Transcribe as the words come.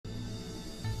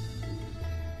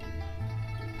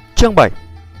Chương 7.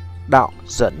 Đạo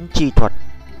dẫn chi thuật.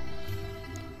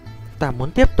 Ta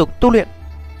muốn tiếp tục tu luyện.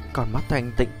 Còn mắt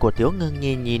thành tịnh của Tiếu Ngưng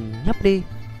Nhi nhìn nhấp đi,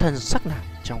 thân sắc nàng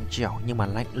trong trẻo nhưng mà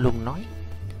lạnh lùng nói.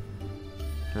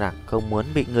 Nàng không muốn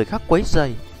bị người khác quấy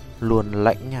rầy, luôn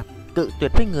lạnh nhạt cự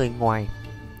tuyệt với người ngoài.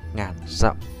 Ngàn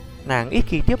dặm nàng ít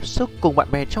khi tiếp xúc cùng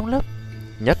bạn bè trong lớp,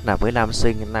 nhất là với nam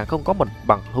sinh nàng không có một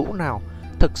bằng hữu nào,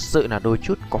 thực sự là đôi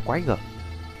chút có quái gở.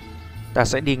 Ta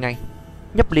sẽ đi ngay.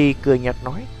 Nhấp Ly cười nhạt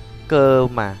nói. Cơ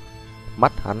mà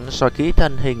mắt hắn soi kỹ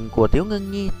thân hình của Tiếu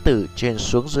Ngưng Nhi từ trên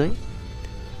xuống dưới.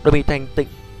 Đôi mi thanh tịnh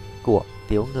của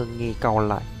Tiếu Ngưng Nhi cau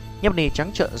lại. Nhấp Ly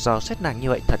trắng trợn dò xét nàng như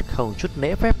vậy thật không chút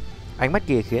lễ phép. Ánh mắt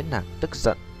kia khiến nàng tức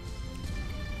giận.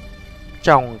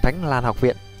 Trong Thánh Lan học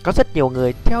viện có rất nhiều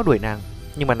người theo đuổi nàng,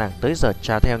 nhưng mà nàng tới giờ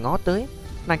chả theo ngó tới.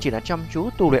 Nàng chỉ là chăm chú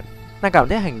tu luyện. Nàng cảm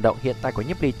thấy hành động hiện tại của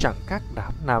Nhấp Ly chẳng khác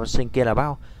đám nam sinh kia là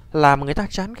bao, làm người ta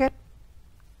chán ghét.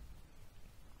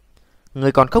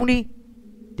 Người còn không đi?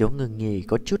 Tiếu Ngưng Nhi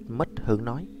có chút mất hứng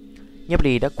nói. Nhấp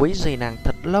Ly đã quấy rầy nàng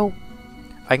thật lâu.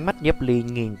 Ánh mắt Nhấp Ly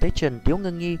nhìn tới chân Tiếu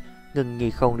Ngưng Nhi. Ngưng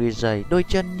Nhi không đi giày, đôi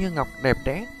chân như ngọc đẹp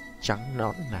đẽ, trắng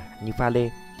nõn nà như pha lê.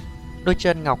 Đôi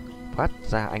chân ngọc phát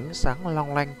ra ánh sáng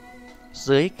long lanh,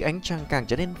 dưới cái ánh trăng càng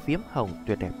trở nên phiếm hồng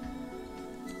tuyệt đẹp.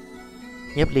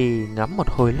 Nhấp Ly ngắm một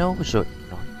hồi lâu rồi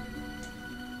nói.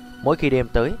 Mỗi khi đêm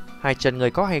tới, hai chân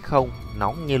người có hay không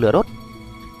nóng như lửa đốt.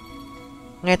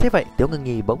 Nghe thế vậy Tiếu Ngưng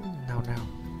Nhi bỗng nao nao.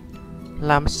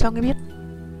 Làm sao ngươi biết?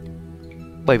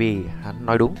 Bởi vì hắn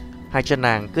nói đúng, hai chân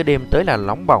nàng cứ đêm tới là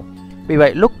nóng bỏng. Vì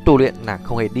vậy lúc tu luyện nàng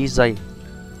không hề đi giày.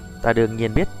 Ta đương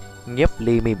nhiên biết. Nhấp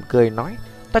Ly mỉm cười nói.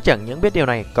 Ta chẳng những biết điều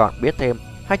này còn biết thêm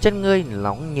hai chân ngươi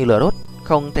nóng như lửa đốt,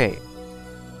 không thể.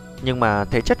 Nhưng mà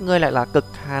thể chất ngươi lại là cực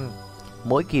hàn.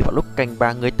 Mỗi khi vào lúc canh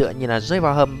ba ngươi tựa như là rơi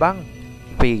vào hầm băng,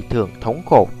 vì thường thống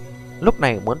khổ. Lúc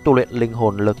này muốn tu luyện linh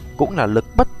hồn lực cũng là lực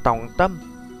bất tòng tâm,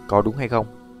 có đúng hay không?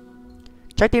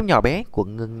 Trái tim nhỏ bé của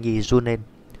Ngưng Nhi run lên.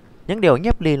 Những điều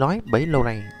Nhấp Ly nói bấy lâu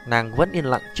này nàng vẫn yên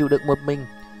lặng chịu đựng một mình,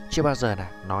 chưa bao giờ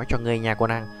nàng nói cho người nhà của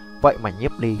nàng. Vậy mà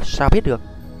Nhấp Ly sao biết được?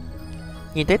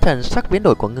 Nhìn thấy thần sắc biến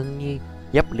đổi của Ngưng Nhi,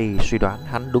 Nhấp Ly suy đoán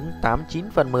hắn đúng 89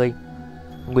 phần 10.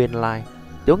 Nguyên lai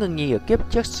Tiếu Ngưng Nhi ở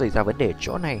kiếp trước xảy ra vấn đề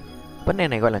chỗ này. Vấn đề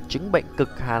này gọi là chứng bệnh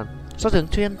cực hàn, do thường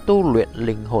xuyên tu luyện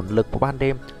linh hồn lực vào ban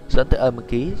đêm, dẫn tới âm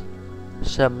khí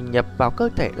xâm nhập vào cơ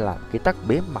thể làm cái tắc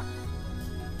bế mặt.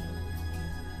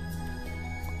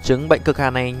 Chứng bệnh cực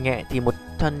hàn này nhẹ thì một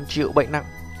thân chịu bệnh nặng,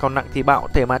 còn nặng thì bạo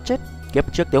thể mà chết.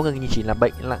 Kiếp trước Tiếu Ngưng Nhi chỉ là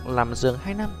bệnh nặng làm giường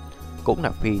 2 năm, cũng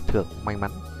là phi thường may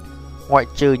mắn. Ngoại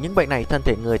trừ những bệnh này, thân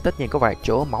thể người tất nhiên có vài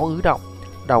chỗ máu ứ đọng,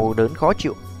 đau đớn khó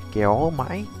chịu, kéo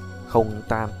mãi không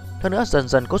tan, hơn nữa dần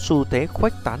dần có xu thế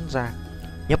khuếch tán ra.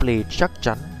 Nhấp Ly chắc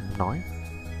chắn nói.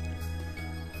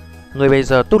 Người bây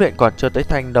giờ tu luyện còn chưa tới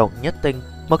thanh đồng nhất tinh.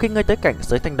 Một khi ngươi tới cảnh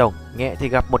giới thanh đồng, nhẹ thì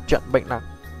gặp một trận bệnh nặng,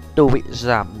 tu vị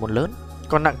giảm một lớn,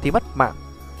 còn nặng thì mất mạng.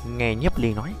 Nghe Nhấp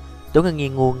Ly nói, Tiếu Ngưng Nhi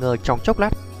ngu ngơ trong chốc lát.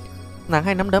 Nàng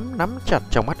hai nắm đấm nắm chặt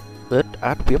trong mắt, ướt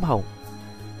át phiếm hồng.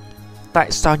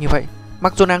 Tại sao như vậy?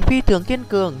 Mặc dù nàng phi thường kiên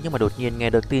cường, nhưng mà đột nhiên nghe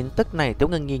được tin tức này, Tiếu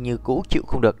Ngưng Nhi như cũ chịu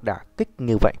không được đả kích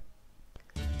như vậy.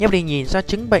 Nhấp Ly nhìn ra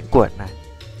chứng bệnh của nàng.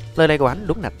 Lời này của hắn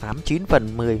đúng là 89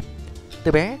 phần 10.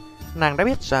 Từ bé nàng đã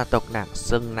biết gia tộc nàng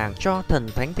dâng nàng cho thần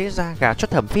thánh thế gia, gả cho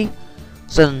Thẩm Phi.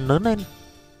 Dần lớn lên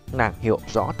nàng hiểu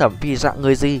rõ Thẩm Phi dạng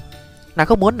người gì. Nàng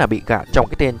không muốn là bị gả trong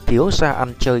cái tên thiếu gia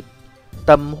ăn chơi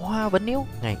tầm hoa vấn nhiễu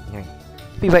ngày ngày.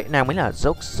 Vì vậy nàng mới là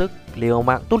dốc sức liều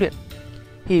mạng tu luyện,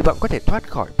 hy vọng có thể thoát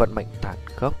khỏi vận mệnh tàn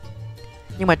khốc.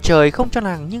 Nhưng mà trời không cho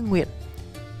nàng như nguyện.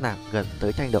 Nàng gần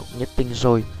tới thanh đồng nhất tinh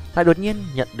rồi, lại đột nhiên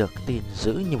nhận được tin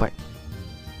dữ như vậy.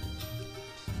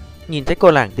 Nhìn thấy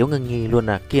cô nàng Tiếu Ngưng Nhi luôn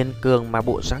là kiên cường mà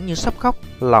bộ dáng như sắp khóc,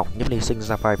 lòng Nhấp Ly sinh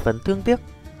ra vài phần thương tiếc.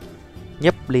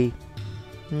 Nhấp Ly,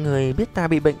 người biết ta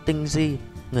bị bệnh tình gì,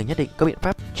 người nhất định có biện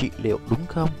pháp trị liệu đúng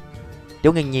không?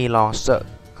 Tiếu Ngưng Nhi lo sợ,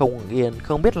 không yên,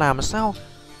 không biết làm sao.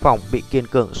 Phòng bị kiên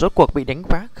cường rốt cuộc bị đánh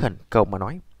phá, khẩn cầu mà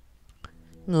nói.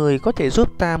 Người có thể giúp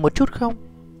ta một chút không?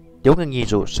 Tiếu Ngưng Nhi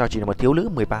dù sao chỉ là một thiếu nữ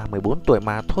 13-14 tuổi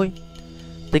mà thôi.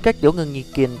 Tính cách Tiếu Ngưng Nhi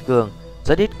kiên cường,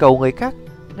 rất ít cầu người khác.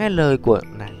 Nghe lời của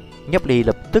nàng, Nhấp Ly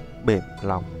lập tức mềm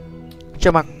lòng,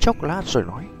 trầm mặc chốc lát rồi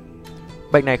nói.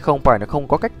 Bệnh này không phải là không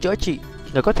có cách chữa trị.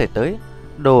 Người có thể tới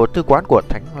đồ thư quán của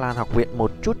Thánh Lan học viện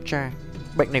một chút tra.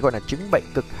 Bệnh này gọi là chứng bệnh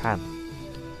cực hàn.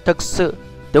 Thực sự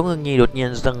Tiếu Ngưng Nhi đột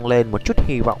nhiên dâng lên một chút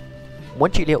hy vọng.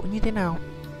 Muốn trị liệu như thế nào?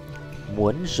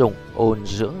 Muốn dùng ôn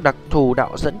dưỡng đặc thù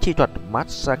đạo dẫn chi thuật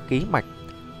massage ký mạch,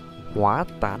 hóa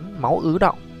tán máu ứ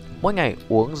đọng. Mỗi ngày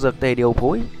uống dược tê điều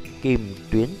phối, kim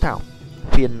tuyến thảo,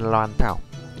 phiên loan thảo.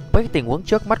 Với tình huống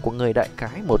trước mắt của người đại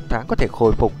khái 1 tháng có thể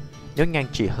khôi phục, nếu nhanh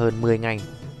chỉ hơn 10 ngày.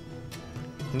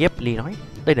 Nhấp Ly nói,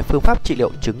 đây là phương pháp trị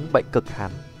liệu chứng bệnh cực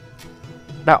hàn.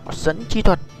 đạo dẫn chi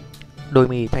thuật. Đôi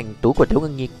mì thành tú của Tiếu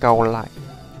Ngưng Nhi cau lại.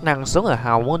 Nàng sống ở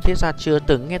hào môn thế gia chưa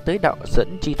từng nghe tới đạo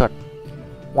dẫn chi thuật.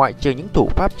 Ngoại trừ những thủ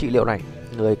pháp trị liệu này,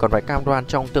 người còn phải cam đoan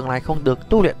trong tương lai không được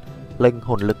tu luyện linh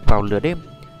hồn lực vào lửa đêm.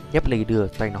 Nhiếp Ly đưa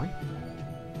tay nói: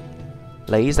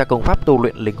 lấy ra công pháp tu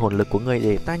luyện linh hồn lực của người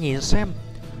để ta nhìn xem.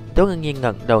 Tiếu Ngưng Nhi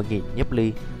ngẩng đầu nhìn Nhiếp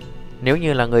Ly. Nếu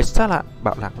như là người xa lạ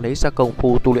bảo nàng lấy ra công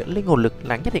phu tu luyện linh hồn lực,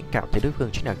 nàng nhất định cảm thấy đối phương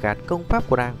chính là gạt công pháp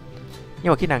của nàng.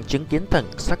 Nhưng mà khi nàng chứng kiến thần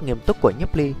sắc nghiêm túc của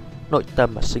Nhiếp Ly, nội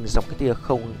tâm mà sinh ra cái tia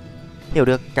không hiểu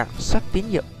được cảm giác tín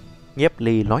nhiệm. Nhiếp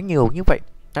Ly nói nhiều như vậy,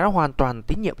 đã hoàn toàn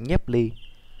tín nhiệm Nhiếp Ly.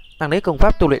 Nàng lấy công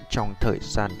pháp tu luyện trong thời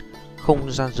gian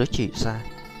không gian giới chỉ ra.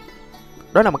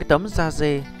 Đó là một cái tấm da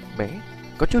dê bé,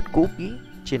 có chút cũ kỹ,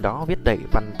 trên đó viết đầy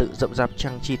văn tự rậm rạp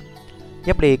chằng chịt.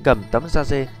 Nhiếp Ly cầm tấm da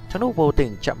dê, trong lúc vô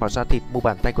tình chạm vào da thịt mu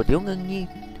bàn tay của Tiếu Ngưng Nhi,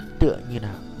 tựa như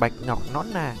là bạch ngọc nõn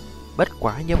nà. Bất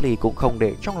quá Nhiếp Ly cũng không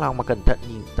để trong lòng mà cẩn thận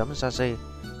nhìn tấm da dê.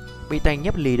 Bị tay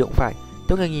Nhiếp Ly đụng phải,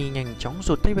 Tiếu Ngưng Nhi nhanh chóng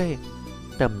rụt tay về,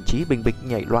 tâm trí bình bịch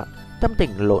nhảy loạn, tâm tình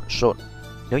lộn xộn.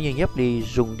 Nếu như Nhiếp Ly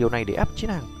dùng điều này để áp chế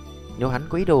nàng, nếu hắn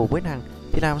có ý đồ với nàng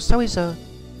thì làm sao bây giờ?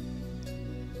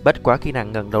 Bất quá khi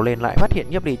nàng ngẩng đầu lên lại phát hiện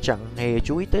Nhiếp Ly chẳng hề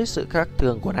chú ý tới sự khác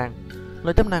thường của nàng.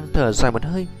 Nội tâm nàng thở dài một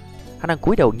hơi. Hắn đang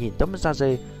cúi đầu nhìn tấm da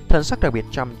dê, thần sắc đặc biệt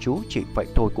chăm chú, chỉ vậy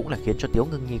thôi cũng là khiến cho Tiếu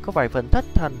Ngưng Nhi có vài phần thất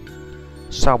thần.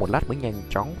 Sau một lát mới nhanh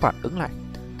chóng phản ứng lại,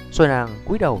 rồi nàng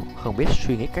cúi đầu không biết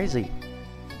suy nghĩ cái gì.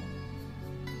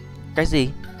 Cái gì?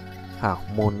 Hảo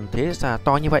môn thế gia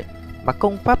to như vậy mà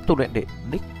công pháp tu luyện để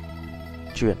đích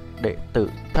chuyển đệ tử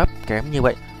thấp kém như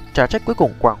vậy, trả trách cuối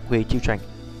cùng Quang Huy chi thành,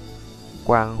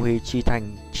 Quang Huy chi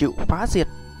thành chịu phá diệt.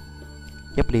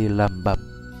 Nhiếp Ly lẩm bẩm.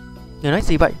 Người nói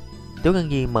gì vậy? Tiếu Ngưng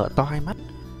Nhi mở to hai mắt,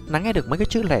 nàng nghe được mấy cái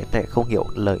chữ lẻ tẻ không hiểu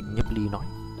lời Nhiếp Ly nói.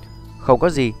 Không có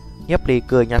gì. Nhiếp Ly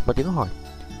cười nhạt một tiếng hỏi: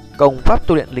 công pháp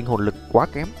tu luyện linh hồn lực quá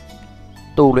kém,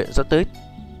 tu luyện dẫn tới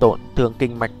tổn thương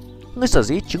kinh mạch. Ngươi sở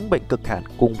dĩ chứng bệnh cực hạn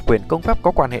cùng quyền công pháp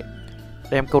có quan hệ.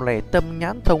 Đem câu này tâm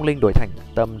nhãn thông linh đổi thành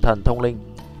tâm thần thông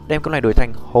linh, đem câu này đổi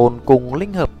thành hồn cùng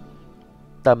linh hợp,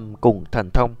 tâm cùng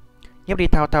thần thông. Nhiếp Ly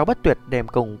thao thao bất tuyệt đem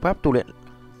công pháp tu luyện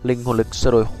linh hồn lực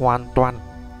sửa đổi hoàn toàn.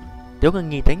 Tiếu Ngưng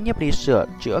Nhi thấy Nhiếp Ly sửa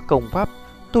chữa công pháp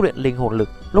tu luyện linh hồn lực,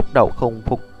 lúc đầu không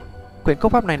phục. Quyền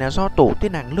công pháp này là do tổ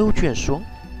tiên nàng lưu truyền xuống,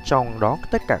 trong đó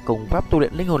tất cả công pháp tu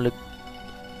luyện linh hồn lực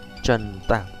trần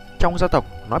tảng trong gia tộc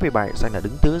nói về bài danh là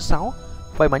đứng thứ 6.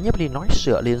 Vậy mà Nhiếp Ly nói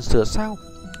sửa liền sửa sao?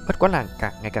 Bất quá nàng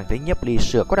càng ngày càng thấy Nhiếp Ly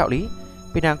sửa có đạo lý,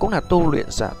 vì nàng cũng là tu luyện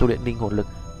giả tu luyện linh hồn lực,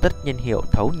 tất nhiên hiểu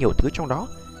thấu nhiều thứ trong đó.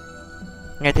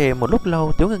 Nghe thêm một lúc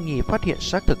lâu, Tiếu Ngưng Nhi phát hiện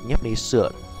xác thực Nhiếp Ly sửa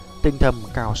tinh thâm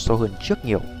cao sâu hơn trước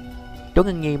nhiều. Tiếu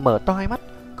Ngưng Nhi mở to hai mắt,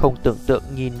 không tưởng tượng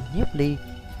nhìn Nhiếp Ly.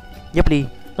 Nhiếp Ly,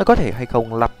 ngươi có thể hay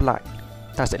không lặp lại,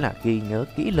 ta sẽ là ghi nhớ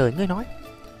kỹ lời ngươi nói.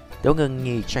 Tiếu Ngưng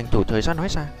Nhi tranh thủ thời gian nói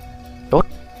ra. Tốt.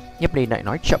 Nhiếp Ly lại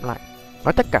nói chậm lại,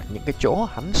 nói tất cả những cái chỗ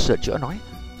hắn sửa chữa nói.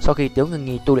 Sau khi Tiếu Ngưng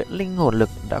Nhi tu luyện linh hồn lực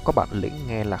đã có bản lĩnh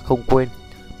nghe là không quên.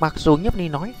 Mặc dù Nhiếp Ly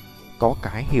nói có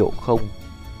cái hiểu không,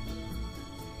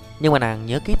 nhưng mà nàng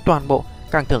nhớ kỹ toàn bộ,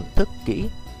 càng thưởng thức kỹ,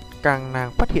 càng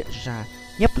nàng phát hiện ra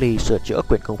Nhiếp Ly sửa chữa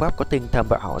quyền công pháp có tinh thâm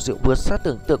và hảo diệu vượt xa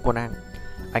tưởng tượng của nàng.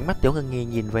 Ánh mắt Tiếu Ngưng Nhi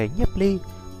nhìn về Nhiếp Ly,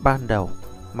 ban đầu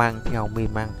mang theo mê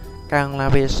mang, càng là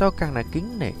về sau càng là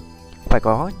kính nể. Phải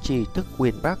có tri thức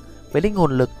uyên bác về linh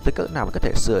hồn lực tới cỡ nào mới có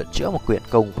thể sửa chữa một quyển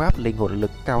công pháp linh hồn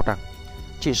lực cao đẳng.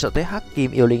 Chỉ sợ tới Hắc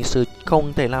Kim Yêu Linh Sư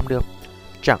không thể làm được.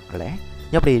 Chẳng lẽ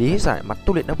Nhiếp Ly lý giải mặt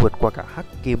tu luyện đã vượt qua cả Hắc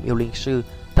Kim Yêu Linh Sư,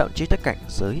 thậm chí tới cảnh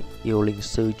giới Yêu Linh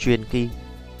Sư truyền kỳ?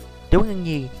 Tiếu Ngưng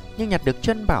Nhi như nhặt được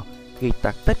chân bảo, ghi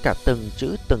tạc tất cả từng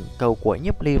chữ từng câu của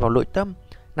Nhiếp Ly vào nội tâm.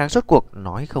 Nàng rốt cuộc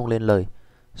nói không lên lời.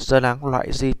 Giờ nàng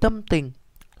loại gì tâm tình?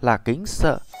 Là kính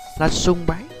sợ, là sùng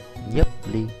bái Nhiếp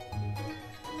Ly.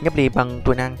 Nhiếp Ly bằng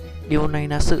tuổi nàng, điều này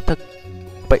là sự thực.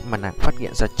 Vậy mà nàng phát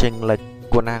hiện ra chênh lệch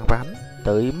của nàng và hắn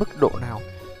tới mức độ nào?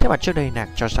 Thế mà trước đây nàng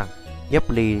cho rằng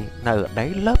Nhiếp Ly là ở đáy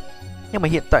lớp, nhưng mà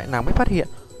hiện tại nàng mới phát hiện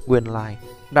nguyên lai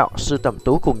đạo sư Tẩm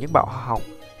Tú cùng những bảo học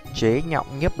chế nhạo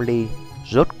Nhiếp Ly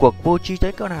rốt cuộc vô tri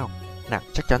tới cỡ nào. Nàng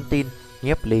chắc chắn tin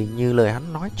Nhiếp Ly như lời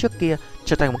hắn nói trước kia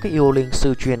trở thành một cái yêu linh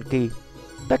sư truyền kỳ.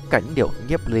 Tất cả những điều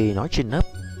Nhiếp Ly nói trên lớp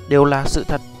đều là sự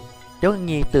thật. Tiếu Ngưng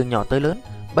Nhi từ nhỏ tới lớn,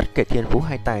 bất kể thiên phú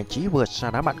hay tài trí vượt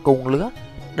xa đám bạn cùng lứa.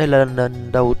 Đây là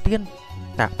lần đầu tiên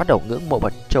nàng bắt đầu ngưỡng mộ và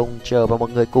trông chờ vào một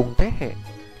người cùng thế hệ.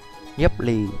 Nhiếp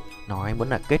Ly nói muốn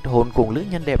là kết hôn cùng nữ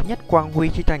nhân đẹp nhất Quang Huy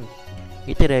chi thành.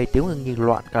 Nghĩ tới đây, Tiếu Ngưng Nhi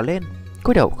loạn cả lên,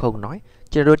 cúi đầu không nói.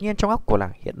 Chỉ là đột nhiên trong óc của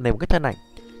nàng hiện lên một cái thân ảnh,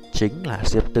 chính là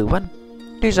Diệp Tử Vân.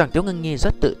 Tuy rằng Tiếu Ngưng Nhi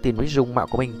rất tự tin với dung mạo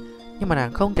của mình, nhưng mà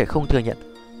nàng không thể không thừa nhận,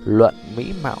 luận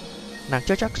mỹ mạo nàng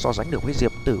chưa chắc so sánh được với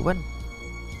Diệp Tử Vân.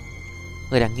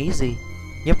 Người đang nghĩ gì?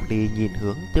 Nhiếp Ly nhìn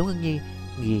hướng Tiếu Ngưng Nhi,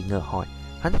 nghi ngờ hỏi.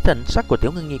 Hắn thấy thần sắc của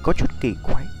Tiếu Ngưng Nhi có chút kỳ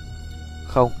quái.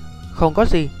 Không, không có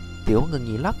gì. Tiếu Ngưng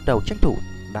Nhi lắc đầu tranh thủ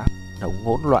đáp đầu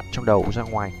hỗn loạn trong đầu ra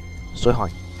ngoài, rồi hỏi: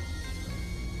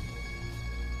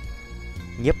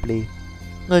 Nhiếp Ly,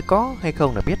 người có hay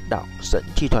không là biết đạo dẫn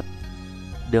chi thuật?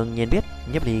 Đương nhiên biết.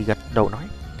 Nhiếp Ly gật đầu nói: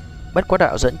 Bất quá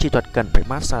đạo dẫn chi thuật cần phải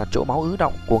massage chỗ máu ứ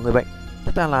động của người bệnh,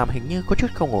 chúng ta làm hình như có chút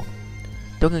không ổn.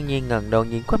 Tiếu Ngưng Nhi ngẩng đầu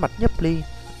nhìn khuôn mặt Nhiếp Ly,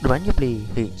 đôi mắt Nhiếp Ly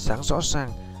hình sáng rõ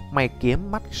ràng, mày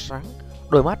kiếm mắt sáng,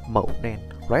 đôi mắt màu đen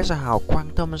lóe ra hào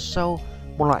quang thâm sâu,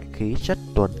 một loại khí chất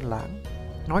tuấn lãng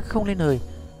nói không lên lời.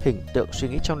 Hình tượng suy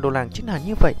nghĩ trong đầu làng chính là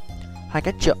như vậy, hai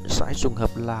cái chậm rãi trùng hợp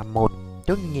là một.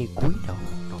 Tiếu Ngưng Nhi cúi đầu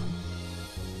nói: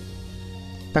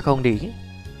 Ta không để ý,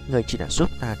 người chỉ là giúp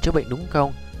ta chữa bệnh đúng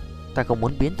không? Ta không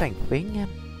muốn biến thành phế nhân.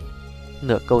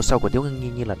 Nửa câu sau của Tiếu Ngưng Nhi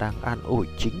như là đang an ủi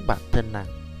chính bản thân nàng.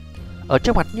 Ở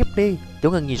trước mặt Nhiếp Ly,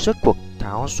 Tiếu Ngưng Nhi rốt cuộc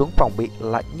tháo xuống phòng bị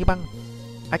lạnh như băng.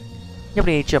 Ách, Nhiếp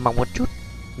Ly trầm mặc một chút.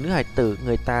 Nữ hài tử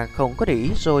người ta không có để ý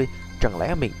rồi, chẳng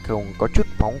lẽ mình không có chút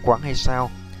phóng khoáng hay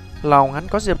sao? Lòng hắn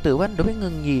có Diệp Tử Vân đối với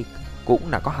Ngưng Nhi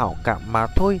cũng là có hảo cảm mà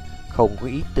thôi, không có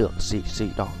ý tưởng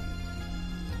gì đó.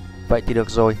 Vậy thì được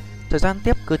rồi, thời gian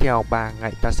tiếp cứ theo 3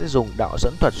 ngày ta sẽ dùng đạo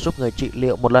dẫn thuật giúp người trị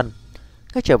liệu một lần.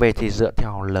 Ngay trở về thì dựa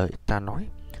theo lời ta nói,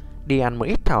 đi ăn một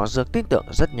ít thảo dược, tin tưởng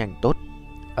rất nhanh tốt.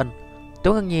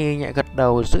 Tiếu Ngưng Nhi nhẹ gật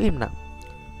đầu giữ im lặng.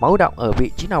 Máu động ở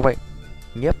vị trí nào vậy?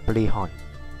 Nhiếp Ly hỏi.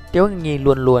 Tiếu Ngưng Nhi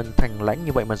luôn luôn thành lãnh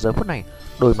như vậy mà giờ phút này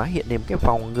đôi má hiện lên cái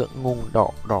vòng ngượng ngùng đỏ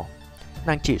đỏ.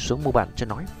 Nàng chỉ xuống mu bàn chân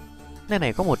nói: Nơi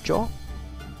này có một chỗ.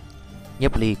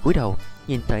 Nhiếp Ly cúi đầu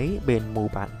nhìn thấy bên mu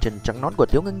bàn chân trắng nõn của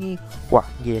Tiếu Ngưng Nhi quả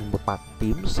nhiên một mặt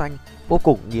tím xanh, vô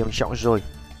cùng nghiêm trọng rồi.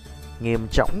 Nghiêm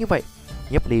trọng như vậy?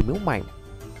 Nhiếp Ly nhíu mày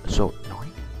rồi nói: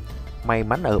 May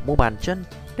mắn ở mu bàn chân,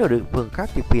 nếu ở địa phương khác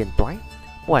thì phiền toái.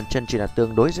 Mu bàn chân chỉ là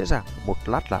tương đối dễ dàng, một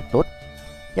lát là tốt.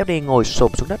 Nhiếp Ly ngồi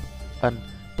xổm xuống đất.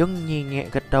 Tiếu Ngưng Nhi nhẹ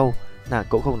gật đầu. Nàng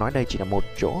cũng không nói đây chỉ là một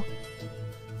chỗ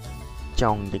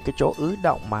trong những cái chỗ ứ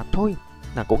động mà thôi.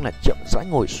 Nàng cũng là chậm rãi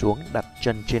ngồi xuống, đặt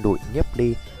chân trên đùi Nhiếp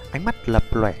Ly, ánh mắt lập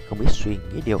lòe không biết suy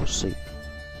nghĩ điều gì.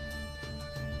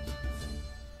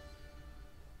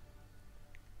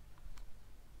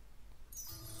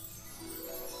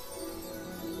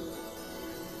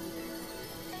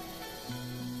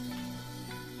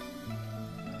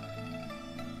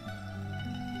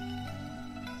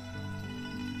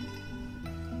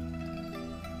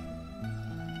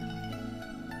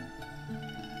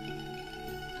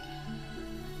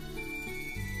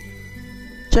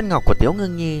 Chân ngọc của Tiếu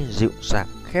Ngưng Nhi dịu dàng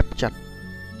khép chặt,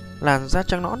 làn da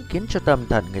trắng nõn khiến cho tâm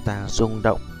thần người ta rung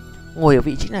động. Ngồi ở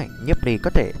vị trí này, Nhiếp Ly có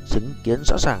thể chứng kiến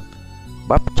rõ ràng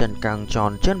bắp chân càng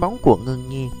tròn chân bóng của Ngưng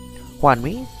Nhi, hoàn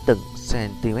mỹ từng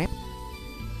cm.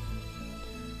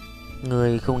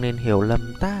 Người không nên hiểu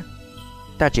lầm ta,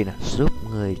 ta chỉ là giúp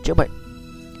người chữa bệnh.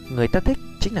 Người ta thích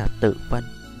chính là Tử Vân.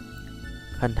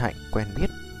 Hân hạnh quen biết,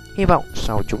 hy vọng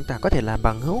sau chúng ta có thể làm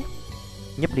bằng hữu.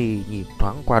 Nhiếp Ly nhìn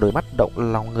thoáng qua đôi mắt động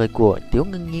lòng người của Tiếu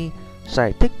Ngưng Nhi,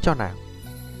 giải thích cho nàng.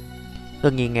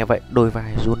 Ngưng Nhi nghe vậy đôi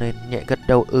vai run lên, nhẹ gật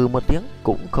đầu một tiếng,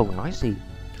 cũng không nói gì.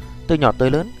 Từ nhỏ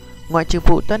tới lớn, ngoại trừ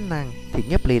phụ thân nàng thì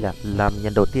Nhiếp Ly là làm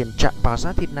nhân đầu tiên chạm vào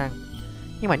da thịt nàng.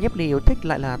 Nhưng mà Nhiếp Ly yêu thích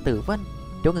lại là Tử Vân.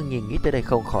 Tiếu Ngưng Nhi nghĩ tới đây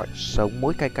không khỏi sống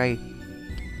mũi cay cay.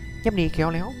 Nhiếp Ly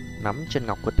khéo léo nắm chân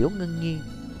ngọc của Tiếu Ngưng Nhi,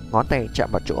 ngón tay chạm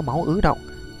vào chỗ máu ứ động,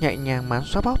 nhẹ nhàng mà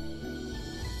xoa bóp.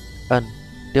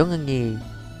 Tiếu Ngưng Nhi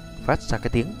phát ra cái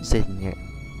tiếng rên nhẹ.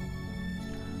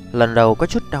 Lần đầu có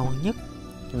chút đau nhức,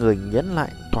 người nhẫn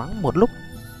lại thoáng một lúc.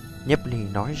 Nhiếp Ly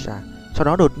nói ra, sau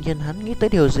đó đột nhiên hắn nghĩ tới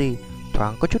điều gì,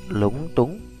 thoáng có chút lúng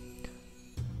túng.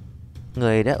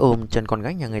 Người đã ôm chân con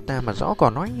gái nhà người ta mà rõ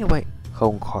còn nói như vậy,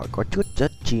 không khỏi có chút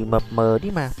rất chi mập mờ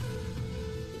đi mà.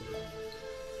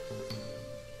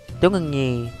 Tiếu Ngưng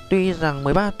Nhi tuy rằng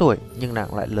 13 tuổi nhưng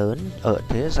nàng lại lớn ở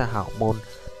thế gia hảo môn.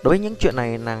 Đối với những chuyện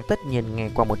này nàng tất nhiên nghe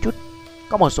qua một chút.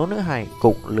 Có một số nữ hài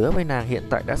cùng lứa với nàng hiện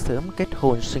tại đã sớm kết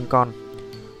hôn sinh con.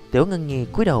 Tiếu Ngưng Nhi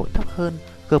cúi đầu thấp hơn,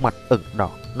 gương mặt ửng đỏ,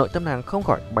 nội tâm nàng không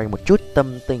khỏi bày một chút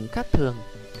tâm tình khác thường.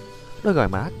 Đôi gò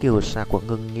má kiều sa của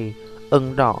Ngưng Nhi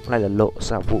ửng đỏ lại là lộ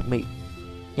ra vũ mị.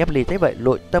 Nhiếp Ly thấy vậy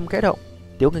nội tâm khẽ động.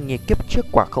 Tiếu Ngưng Nhi kiếp trước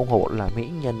quả không hổ là mỹ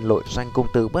nhân lội danh cung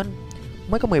Tử Vân,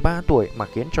 mới có 13 tuổi mà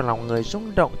khiến cho lòng người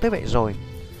rung động tới vậy rồi.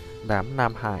 Đám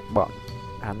nam hải bọn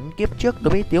hắn kiếp trước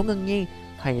đối với Tiếu Ngưng Nhi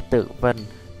hay Tử Vân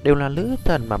đều là nữ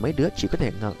thần mà mấy đứa chỉ có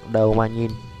thể ngẩng đầu mà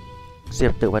nhìn.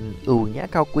 Diệp Tử Vân ưu nhã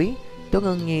cao quý, Tiếu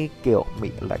Ngưng Nhi kiểu mị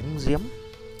lãnh diễm,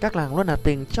 các nàng luôn là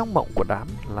tình trong mộng của đám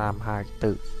làm hài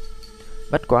tử.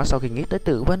 Bất quá sau khi nghĩ tới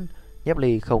Tử Vân, Nhiếp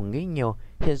Ly không nghĩ nhiều,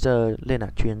 hiện giờ lên là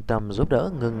chuyên tâm giúp đỡ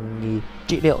Ngưng Nhi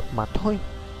trị liệu mà thôi.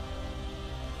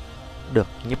 Được,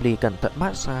 Nhiếp Ly cẩn thận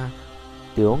massage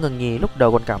Tiếu Ngưng Nhi lúc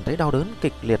đầu còn cảm thấy đau đớn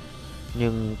kịch liệt,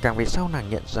 nhưng càng về sau nàng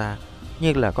nhận ra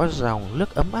như là có dòng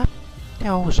nước ấm áp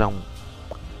theo dòng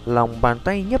lòng bàn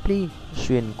tay Nhiếp Ly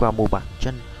xuyên qua mu bàn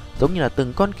chân, giống như là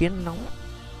từng con kiến nóng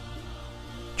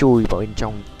chui vào bên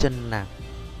trong chân nàng.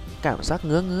 Cảm giác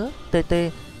ngứa ngứa, tê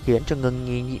tê khiến cho Ngưng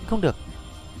Nhi nhịn không được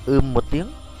một tiếng.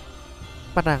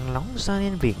 Mặt nàng nóng ra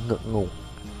nên vì ngượng ngùng.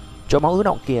 Chỗ máu ứ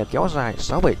động kia kéo dài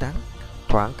 6-7 tháng,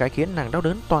 thoáng cái khiến nàng đau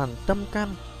đớn toàn tâm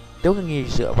can. Tiếu Ngưng Nhi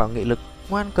dựa vào nghị lực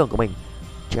ngoan cường của mình,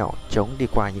 trèo chống đi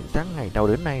qua những tháng ngày đau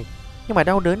đớn này. Nhưng mà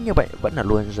đau đớn như vậy vẫn là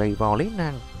luôn dày vò lấy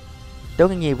nàng. Tiếu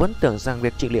Ngưng Nhi vẫn tưởng rằng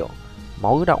việc trị liệu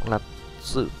máu ứ động là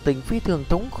sự tình phi thường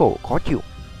thống khổ khó chịu,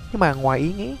 nhưng mà ngoài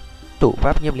ý nghĩ, thủ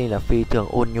pháp Nhiếp Ly là phi thường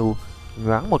ôn nhu.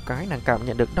 Nhoáng một cái nàng cảm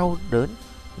nhận được đau đớn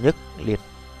nhức liệt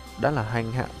đã là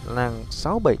hành hạ nàng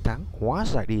 6-7 tháng hóa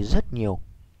giải đi rất nhiều.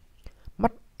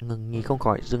 Mắt Ngưng Nhi không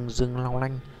khỏi rưng rưng long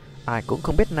lanh. Ai cũng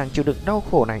không biết nàng chịu đựng đau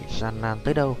khổ này gian nan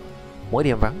tới đâu. Mỗi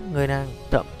điểm vắng người nàng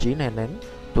thậm chí nén nén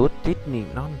tút tít nỉ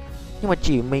non, nhưng mà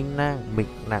chỉ mình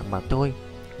nàng mà thôi.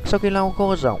 Sau khi lau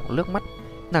khô dòng nước mắt,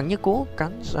 nàng như cũ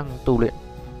cắn răng tu luyện.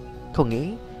 Không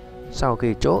nghĩ sau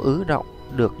khi chỗ ứ động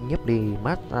được Nhiếp Ly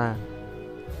mát ra,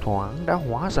 thoáng đã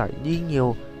hóa giải đi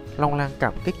nhiều. Long Lang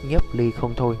cảm kích Nhiếp Ly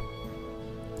không thôi.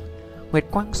 Nguyệt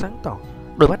quang sáng tỏ,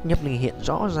 đôi mắt Nhiếp Ly hiện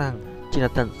rõ ràng, chỉ là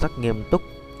thần sắc nghiêm túc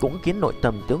cũng khiến nội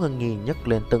tâm Tiếu Ngưng Nhi nhấc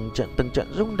lên từng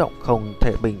trận rung động không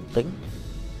thể bình tĩnh.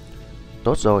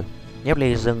 Tốt rồi, Nhiếp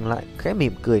Ly dừng lại khẽ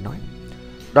mỉm cười nói,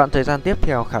 đoạn thời gian tiếp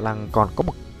theo khả năng còn có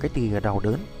một cái tì đau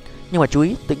đớn, nhưng mà chú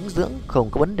ý tĩnh dưỡng, không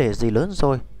có vấn đề gì lớn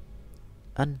rồi.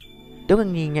 Ân. Tiếu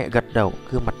Ngưng Nhi nhẹ gật đầu,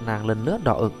 gương mặt nàng lần nữa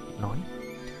đỏ ửng nói,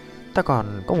 ta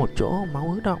còn có một chỗ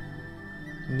máu ứ động.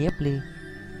 Nhiếp Ly,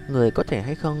 người có thể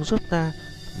hay không giúp ta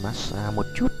massage một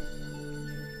chút?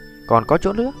 Còn có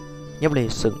chỗ nữa? Nhiếp Ly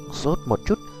sững sốt một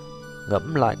chút,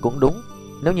 ngẫm lại cũng đúng.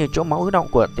 Nếu như chỗ máu ứ động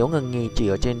của Tiếu Ngưng Nhi chỉ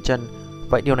ở trên chân,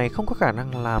 vậy điều này không có khả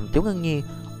năng làm Tiếu Ngưng Nhi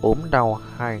ốm đau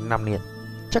 2 năm liền.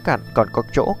 Chắc hẳn còn có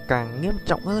chỗ càng nghiêm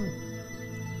trọng hơn.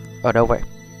 Ở đâu vậy?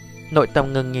 Nội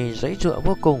tâm Ngưng Nhi giãy giụa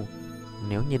vô cùng.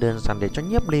 Nếu như đơn giản để cho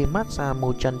Nhiếp Ly massage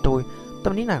mu chân thôi,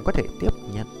 tâm lý nàng có thể tiếp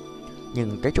nhận.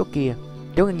 Nhưng cái chỗ kia,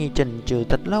 Tiếu Ngưng Nhi chần chừ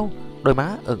thật lâu, đôi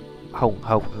má ửng hồng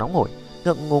hồng nóng hổi,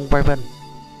 ngượng ngùng vài phần.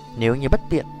 Nếu như bất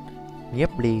tiện, Nhiếp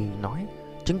Ly nói.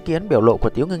 Chứng kiến biểu lộ của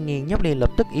Tiếu Ngưng Nhi, Nhiếp Ly lập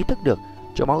tức ý thức được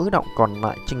chỗ máu ứ động còn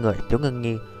lại trên người Tiếu Ngưng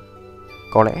Nhi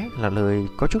có lẽ là lời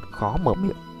có chút khó mở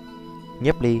miệng.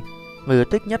 Nhiếp Ly, người yêu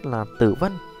thích nhất là Tử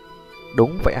Vân.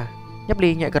 Đúng vậy à? Nhiếp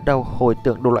Ly nhẹ gật đầu, hồi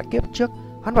tưởng đủ loại kiếp trước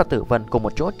hắn và Tử Vân cùng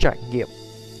một chỗ trải nghiệm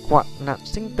hoạn nạn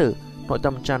sinh tử, nội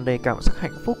tâm tràn đầy cảm giác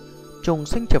hạnh phúc. Trùng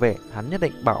sinh trở về, hắn nhất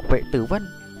định bảo vệ Tử Vân.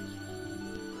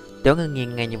 Tiếu Ngưng Nhi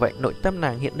nghe như vậy, nội tâm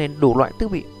nàng hiện lên đủ loại tư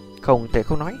vị. Không thể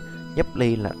không nói, Nhiếp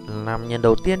Ly là nam nhân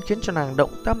đầu tiên khiến cho nàng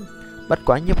động tâm. Bất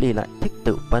quá Nhiếp Ly lại thích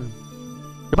Tử Vân.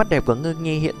 Đôi mắt đẹp của Ngưng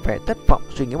Nhi hiện vẻ thất vọng,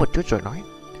 suy nghĩ một chút rồi nói,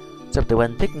 Diệp Tử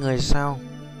Vân thích người sao?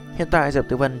 Hiện tại Diệp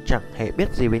Tử Vân chẳng hề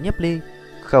biết gì về Nhiếp Ly,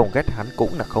 không ghét hắn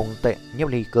cũng là không tệ. Nhiếp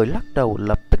Ly cười lắc đầu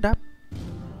lập tức đáp,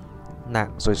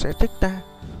 nàng rồi sẽ thích ta.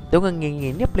 Tiếu Ngưng Nhi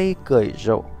nhìn Nhiếp Ly cười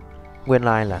rộ. Nguyên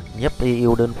lai là Nhiếp Ly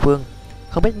yêu đơn phương.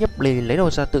 Không biết Nhiếp Ly lấy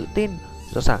đâu ra tự tin,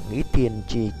 rõ ràng nghĩ thiền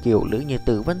trì kiểu nữ như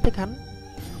Tử Vân thích hắn.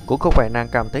 Cũng không phải nàng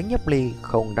cảm thấy Nhiếp Ly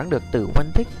không đáng được Tử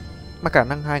Vân thích, mà khả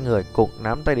năng hai người cùng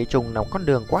nắm tay đi chung nằm con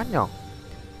đường quá nhỏ.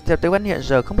 Diệp Tử Vân hiện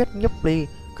giờ không biết Nhiếp Ly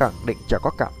khẳng định chẳng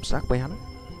có cảm giác với hắn.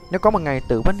 Nếu có một ngày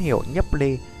Tử Vân hiểu Nhiếp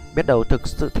Ly, biết đầu thực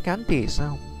sự thích hắn thì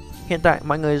sao? Hiện tại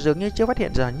mọi người dường như chưa phát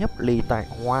hiện ra Nhiếp Ly tài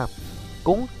hoa.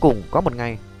 Cũng cùng có một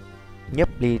ngày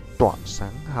Nhiếp Ly tỏa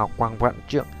sáng hào quang vạn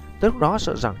trượng, tới lúc đó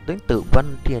sợ rằng tính Tử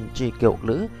Vân thiền trì kiểu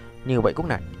nữ như vậy cũng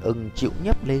là ưng chịu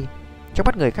Nhiếp Ly. Trong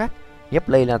mắt người khác, Nhiếp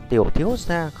Ly là tiểu thiếu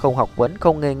gia, không học vấn,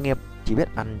 không nghề nghiệp, chỉ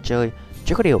biết ăn chơi.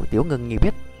 Chỉ có điều Tiếu Ngưng Nhi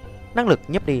biết, năng lực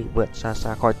Nhiếp Ly vượt xa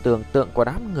xa khỏi tưởng tượng của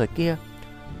đám người kia.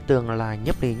 Tương lai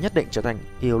Nhiếp Ly nhất định trở thành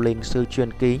yêu linh sư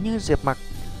truyền kỳ như Diệp Mặc.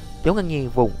 Tiếu Ngưng Nhi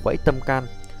vùng vẫy tâm can,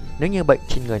 nếu như bệnh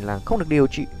trên người nàng không được điều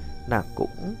trị, nàng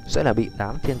cũng sẽ là bị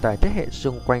đám thiên tài thế hệ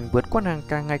xung quanh vượt qua nàng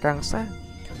càng ngày càng xa.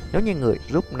 Nếu như người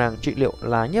giúp nàng trị liệu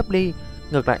là Nhiếp Ly,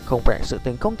 ngược lại không phải sự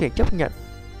tình không thể chấp nhận.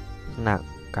 Nàng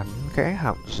cắn khẽ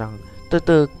hàm răng, từ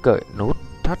từ cởi nút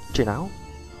thắt trên áo.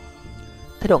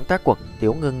 Thấy động tác của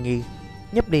Tiếu Ngưng Nhi,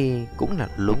 Nhiếp Ly cũng là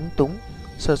lúng túng,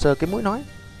 sờ sờ cái mũi nói,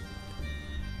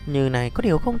 như này có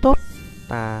điều không tốt,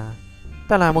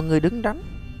 ta là một người đứng đắn.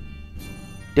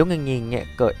 Tiếu Ngưng Nhi nhẹ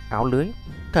cởi áo lưới,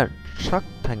 thần sắc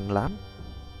thành lãm,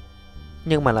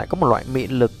 nhưng mà lại có một loại mị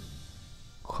lực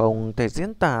không thể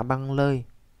diễn tả bằng lời.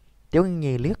 Tiếu Ngưng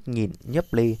Nhi liếc nhìn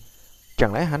Nhiếp Ly,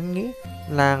 chẳng lẽ hắn nghĩ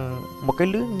nàng một cái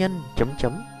nữ nhân chấm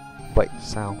chấm vậy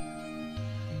sao?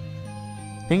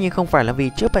 Nếu như không phải là vì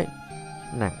chữa bệnh,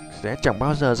 nàng sẽ chẳng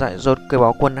bao giờ dại dột cởi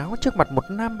bỏ quần áo trước mặt một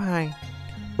nam hài.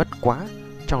 Bất quá,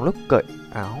 trong lúc cởi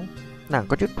áo, nàng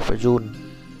có chút phải run,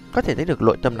 có thể thấy được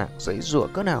nội tâm nàng giãy giụa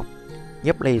cỡ nào.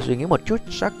 Nhiếp Ly suy nghĩ một chút,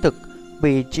 xác thực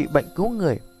vì trị bệnh cứu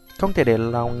người, không thể để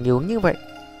lòng nhiều như vậy.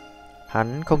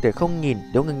 Hắn không thể không nhìn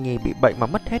Tiếu Ngưng Nhi bị bệnh mà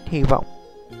mất hết hy vọng.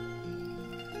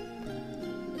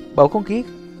 Bầu không khí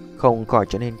không khỏi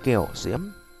trở nên kiểu diễm.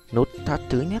 Nút thắt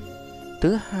thứ nhất,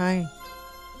 thứ hai,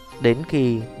 đến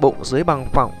khi bụng dưới bằng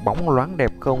phẳng bóng loáng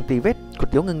đẹp không tì vết của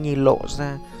Tiếu Ngưng Nhi lộ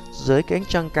ra dưới cái ánh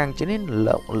trăng càng trở nên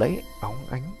lộng lẫy óng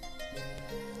ánh.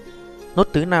 Nốt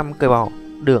thứ năm cởi bỏ,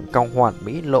 đường cong hoàn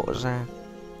mỹ lộ ra.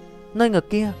 Nơi ngực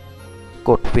kia,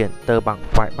 cột viền tơ bằng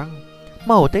vải băng,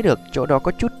 mơ hồ thấy được chỗ đó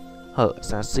có chút hở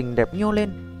ra xinh đẹp nhô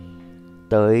lên.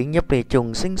 Tới Nhiếp Ly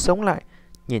trùng sinh sống lại,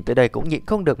 nhìn tới đây cũng nhịn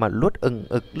không được mà nuốt ừng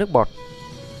ực nước bọt.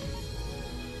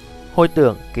 Hồi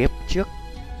tưởng kiếp trước,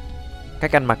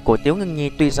 cách ăn mặc của Tiếu Ngưng Nhi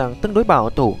tuy rằng tương đối bảo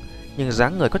thủ, nhưng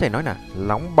dáng người có thể nói là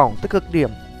nóng bỏng tới cực điểm.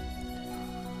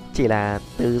 Chỉ là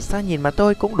từ xa nhìn mà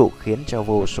tôi cũng đủ khiến cho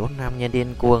vô số nam nhân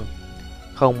điên cuồng.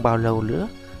 Không bao lâu nữa,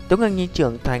 Tiếu Ngưng Nhi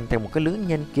trưởng thành một cái nữ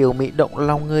nhân kiều mị động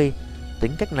lòng người.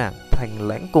 Tính cách nàng thành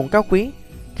lãnh cùng cao quý,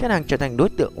 khiến nàng trở thành đối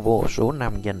tượng vô số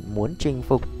nam nhân muốn chinh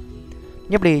phục.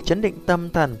 Nhiếp Ly chấn định tâm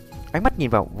thần, ánh mắt nhìn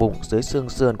vào vùng dưới xương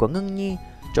sườn của Ngưng Nhi,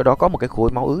 chỗ đó có một cái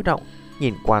khối máu ứ động,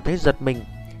 nhìn qua thấy giật mình.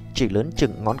 Chỉ lớn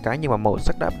chừng ngón cái nhưng mà màu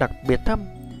sắc đã đặc biệt thâm.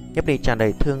 Nhiếp Ly tràn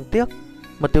đầy thương tiếc,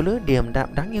 một thiếu nữ điềm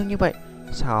đạm đáng yêu như vậy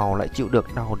sao lại chịu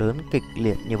được đau đớn kịch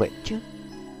liệt như vậy chứ?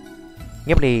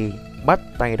 Nhiếp Ly bắt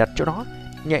tay đặt chỗ đó,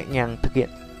 nhẹ nhàng thực hiện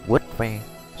vuốt ve,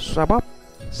 xoa bóp.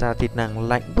 Da thịt nàng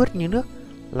lạnh buốt như nước,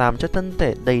 làm cho thân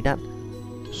thể đầy đặn,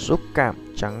 xúc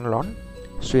cảm trắng lón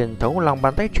xuyên thấu lòng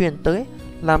bàn tay truyền tới,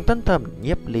 làm tâm thần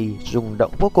Nhiếp Ly rung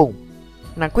động vô cùng.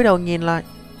 Nàng cúi đầu nhìn lại,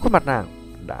 khuôn mặt nàng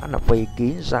đã là vây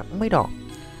kín dạng mây đỏ,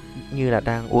 như là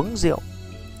đang uống rượu.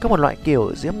 Có một loại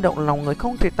kiểu diễm động lòng người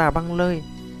không thể tả bằng lời.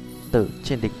 Từ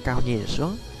trên đỉnh cao nhìn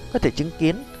xuống, có thể chứng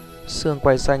kiến xương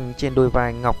quai xanh trên đôi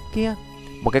vai ngọc kia,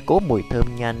 một cái cỗ mùi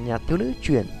thơm nhàn nhạt thiếu nữ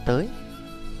chuyển tới.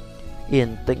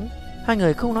 Yên tĩnh, hai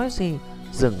người không nói gì,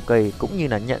 rừng cây cũng như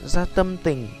là nhận ra tâm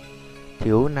tình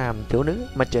thiếu nam thiếu nữ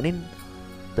mà trở nên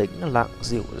tĩnh lặng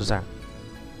dịu dàng.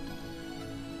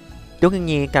 Tiếu Ngưng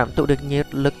Nhi cảm thụ được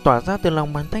nhiệt lực tỏa ra từ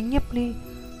lòng bàn tay Nhiếp Ly.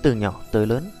 Từ nhỏ tới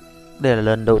lớn, đây là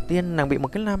lần đầu tiên nàng bị một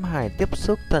cái nam hài tiếp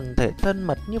xúc thân thể thân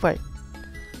mật như vậy.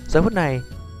 Giờ phút này,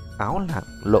 áo nàng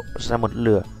lộ ra một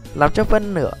lửa, làm cho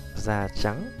phân nửa da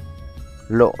trắng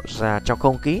lộ ra trong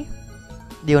không khí.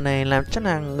 Điều này làm cho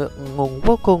nàng ngượng ngùng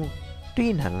vô cùng.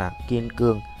 Tuy là nàng kiên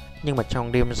cường, nhưng mà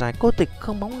trong đêm dài cô tịch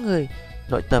không bóng người,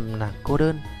 nội tâm nàng cô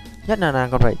đơn. Nhất là nàng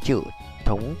còn phải chịu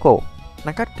thống khổ.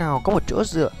 Nàng khát khao có một chỗ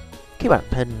dựa khi bản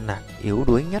thân nàng yếu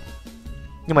đuối nhất.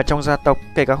 Nhưng mà trong gia tộc,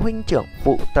 kể cả huynh trưởng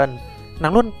phụ thân,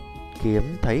 nàng luôn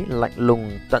kiếm thấy lạnh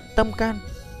lùng tận tâm can.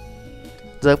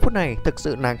 Giờ phút này thực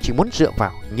sự nàng chỉ muốn dựa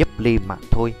vào Nhiếp Ly mà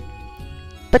thôi.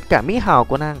 Tất cả mỹ hào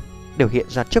của nàng đều hiện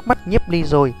ra trước mắt Nhiếp Ly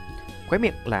rồi. Khóe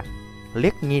miệng là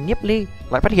liếc nhìn Nhiếp Ly,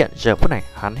 lại phát hiện giờ phút này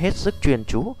hắn hết sức chuyên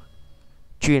chú,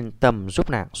 chuyên tâm giúp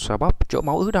nàng xoa bóp chỗ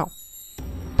máu ứ động.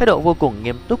 Thái độ vô cùng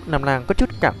nghiêm túc, làm nàng có chút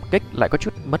cảm kích lại có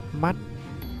chút mất mát.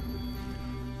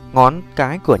 Ngón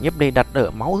cái của Nhiếp Ly đặt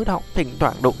ở máu ứ động, thỉnh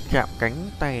thoảng đụng chạm cánh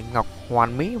tay ngọc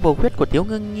hoàn mỹ vô khuyết của Tiếu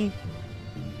Ngưng Nhi.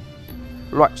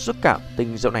 Loại xúc cảm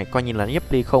tình diệu này coi như là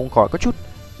Nhiếp Ly không khỏi có chút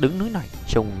đứng núi này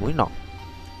trông núi nọ.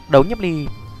 Đầu Nhiếp Ly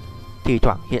thì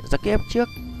thoảng hiện ra ký ức trước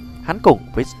hắn cùng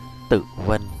với Tử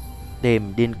Vân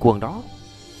đêm điên cuồng đó.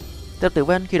 Tử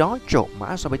Vân khi đó trổ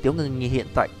mã so với Tiếu Ngưng Nhi hiện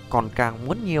tại còn càng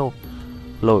muốn nhiều,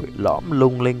 lồi lõm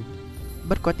lung linh.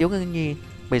 Bất quá Tiếu Ngưng Nhi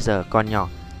bây giờ còn nhỏ,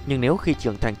 nhưng nếu khi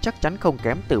trưởng thành chắc chắn không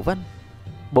kém Tử Vân.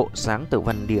 Bộ dáng Tử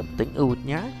Vân điềm tĩnh ưu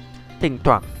nhã, thỉnh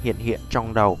thoảng hiện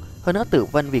trong đầu. Hơn nữa Tử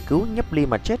Vân vì cứu Nhiếp Ly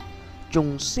mà chết,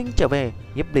 trùng sinh trở về,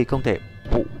 Nhiếp Ly không thể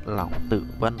phụ lòng Tử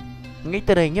Vân. Nghĩ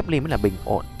tới đây Nhiếp Ly mới là bình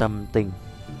ổn tâm tình.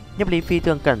 Nhiếp Ly phi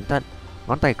thường cẩn thận,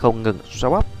 ngón tay không ngừng xoa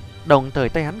bóp, đồng thời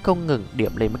tay hắn không ngừng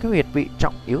điểm lên mấy cái huyệt vị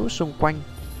trọng yếu xung quanh.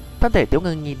 Thân thể Tiếu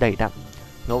Ngưng Nhi đầy đặn,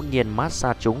 ngẫu nhiên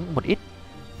massage chúng một ít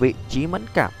vị trí mẫn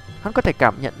cảm, hắn có thể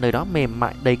cảm nhận nơi đó mềm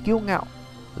mại đầy kiêu ngạo,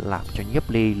 làm cho Nhiếp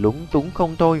Ly lúng túng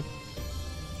không thôi.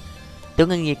 Tiếu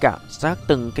Ngưng Nhi cảm giác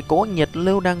từng cái cỗ nhiệt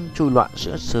lưu đang chui loạn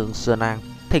giữa xương sườn nàng,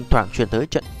 thỉnh thoảng truyền tới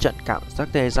trận cảm giác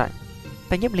tê dại.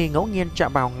 Tay Nhiếp Ly ngẫu nhiên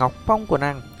chạm vào ngọc phong của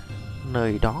nàng,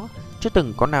 nơi đó chưa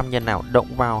từng có nam nhân nào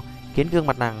động vào, khiến gương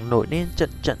mặt nàng nổi lên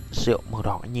trận rượu màu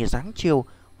đỏ như dáng chiều,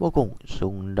 vô cùng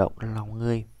rung động lòng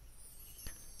người.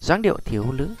 Dáng điệu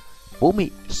thiếu nữ vũ mị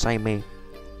say mê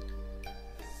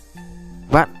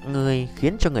vạn người,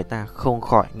 khiến cho người ta không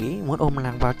khỏi nghĩ muốn ôm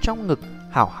nàng vào trong ngực,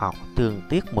 hảo hảo thương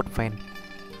tiếc một phen.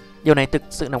 Điều này thực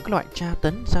sự là một cái loại tra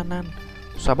tấn gian nan.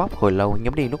 Xoa bóp hồi lâu,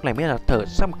 Nhiếp Ly lúc này mới là thở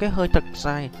ra một cái hơi thật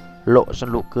dài, lộ ra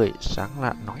nụ cười sáng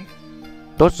lạn nói: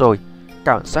 tốt rồi.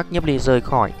 Cảm giác Nhiếp Ly rời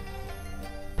khỏi,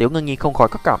 Tiểu Ngưng Nhi không khỏi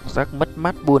có cảm giác mất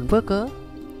mát buồn vỡ cớ.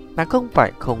 Nàng không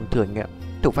phải không thừa nhận,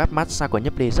 thủ pháp massage của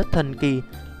Nhiếp Ly rất thần kỳ,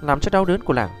 làm cho đau đớn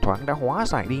của nàng thoáng đã hóa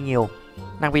giải đi nhiều.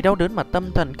 Nàng vì đau đớn mà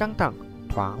tâm thần căng thẳng,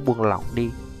 thoáng buông lỏng đi.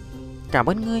 Cảm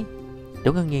ơn ngươi,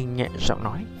 Tiểu Ngưng Nhi nhẹ giọng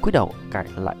nói, cúi đầu cài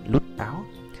lại nút áo.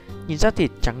 Nhìn ra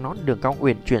thịt trắng nõn đường cong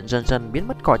uyển chuyển dần dần biến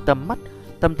mất khỏi tầm mắt,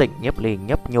 tâm tình Nhiếp Ly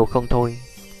nhấp nhô không thôi.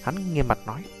 Hắn nghiêm mặt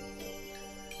nói: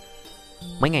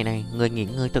 mấy ngày này ngươi nghỉ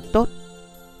ngơi thật tốt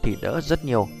thì đỡ rất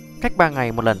nhiều. Cách 3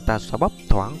 ngày một lần ta xoa bóp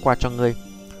thoáng qua cho ngươi.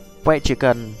 Vậy chỉ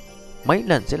cần mấy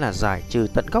lần sẽ là giải trừ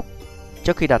tận gốc.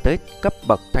 Trước khi đạt tới cấp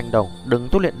bậc thanh đồng, đừng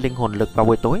tu luyện linh hồn lực vào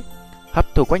buổi tối,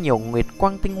 hấp thụ quá nhiều nguyệt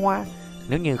quang tinh hoa,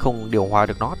 nếu như không điều hòa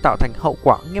được nó tạo thành hậu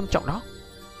quả nghiêm trọng đó.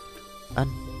 Ân.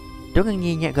 Tiểu Ngưng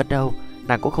Nhi nhẹ gật đầu,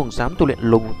 nàng cũng không dám tu luyện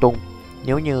lung tung.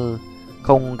 Nếu như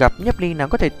không gặp Nhiếp Ly, nàng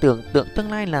có thể tưởng tượng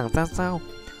tương lai nàng ra sao.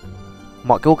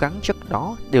 Mọi cố gắng trước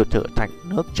đó đều trở thành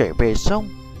nước chảy về sông.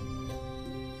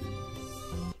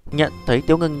 Nhận thấy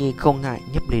Tiểu Ngưng Nhi không ngại,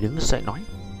 Nhiếp Ly đứng dậy nói: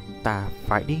 ta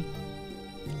phải đi.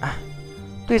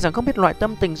 Tuy rằng không biết loại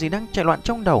tâm tình gì đang chạy loạn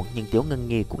trong đầu, nhưng Tiểu Ngưng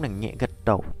Nhi cũng đành nhẹ gật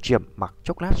đầu, trầm mặc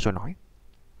chốc lát rồi nói: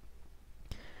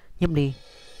 Nhiếp Ly,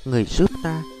 người giúp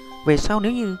ta, về sau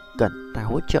nếu như cần ta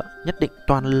hỗ trợ, nhất định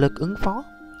toàn lực ứng phó.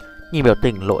 Nhìn biểu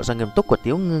tình lộ ra nghiêm túc của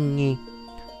Tiểu Ngưng Nhi,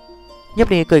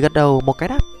 Nhiếp Ly cười gật đầu một cái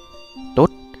đáp: tốt,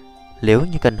 nếu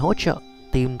như cần hỗ trợ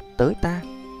tìm tới ta.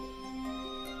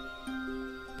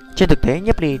 Trên thực tế,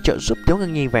 Nhiếp Ly trợ giúp Tiểu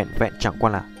Ngưng Nhi vẹn vẹn chẳng qua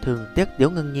là thương tiếc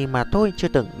Tiểu Ngưng Nhi mà thôi, chưa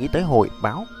từng nghĩ tới hồi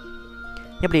báo.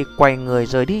 Nhiếp Ly quay người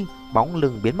rời đi, bóng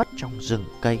lưng biến mất trong rừng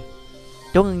cây.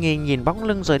 Tiểu Ngưng Nhi nhìn bóng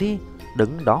lưng rời đi,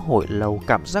 đứng đó hồi lâu,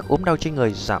 cảm giác ốm đau trên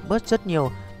người giảm bớt rất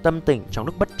nhiều, tâm tình trong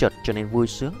lúc bất chợt trở nên vui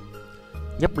sướng.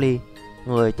 Nhiếp Ly,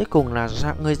 người tới cùng là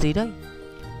dạng người gì đấy?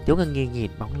 Tiểu Ngưng Nhi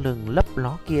nhìn bóng lưng lấp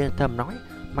ló kia thầm nói,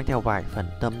 mang theo vài phần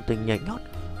tâm tình nhảy nhót,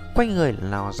 quay người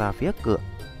lao ra phía cửa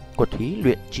của Thúy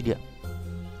Luyện chi địa.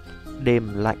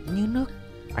 Đêm lạnh như nước,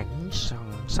 ánh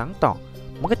sáng tỏ,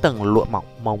 một cái tầng lụa mỏng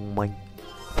mông mênh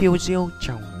phiêu diêu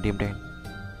trong đêm đen.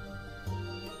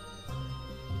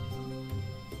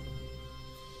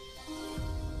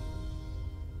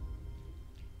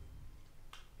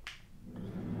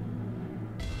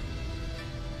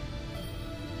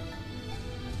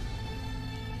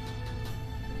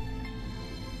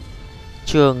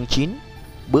 Chương 9: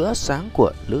 Bữa sáng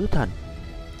của Lữ Thần.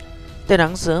 Tia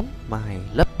nắng sớm mai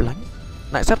lấp lánh,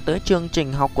 lại sắp tới chương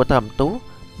trình học của Thẩm Tú.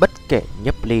 Bất kể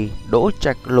Nhiếp Ly, Đỗ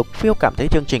Trạch, Lục Phiêu cảm thấy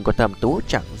chương trình của Thẩm Tú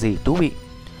chẳng gì thú vị,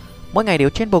 mỗi ngày đều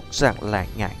trên bục giảng lải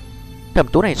nhải. Thẩm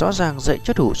Tú này rõ ràng dạy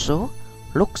cho đủ số,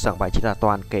 lúc giảng bài chỉ là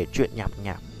toàn kể chuyện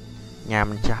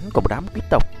nhàm chán của một đám quý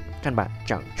tộc, căn bản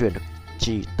chẳng truyền được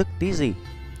chỉ tức tí gì.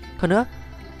 Hơn nữa,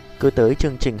 cứ tới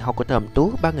chương trình học của Thẩm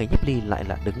Tú, ba người Nhiếp Ly lại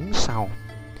là đứng sau.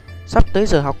 Sắp tới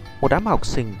giờ học, một đám học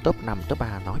sinh top 5, top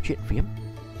 3 nói chuyện phiếm.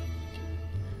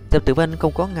 Diệp Tử Vân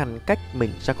không có ngăn cách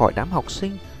mình ra khỏi đám học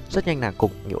sinh, rất nhanh nàng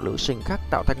cùng nhiều nữ sinh khác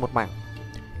tạo thành một mảng.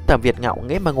 Thẩm Việt ngạo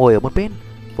nghễ mà ngồi ở một bên,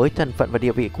 với thân phận và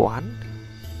địa vị của hắn,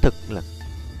 thực là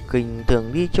khinh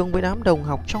thường đi chung với đám đồng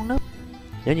học trong lớp.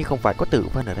 Nếu như không phải có Tử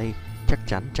Vân ở đây, chắc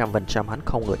chắn 100% hắn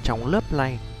không ở trong lớp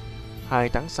này. 2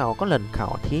 tháng sau có lần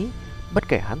khảo thí, bất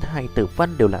kể hắn hay Tử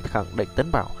Vân đều là khẳng định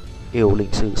tấn bảo yêu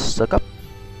linh sư sơ cấp.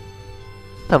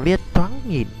 Thẩm Việt thoáng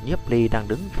nhìn Nhiếp Ly đang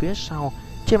đứng phía sau,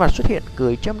 trên mặt xuất hiện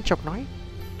cười châm chọc nói: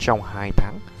 trong 2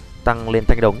 tháng tăng lên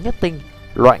thanh đồng nhất tinh,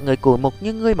 loại người cùi mục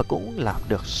như ngươi mà cũng làm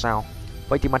được sao?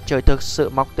 Vậy thì mặt trời thực sự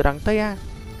mọc từ đằng Tây à?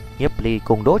 Nhiếp Ly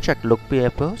cùng Đỗ Trạch, Lục Phiêu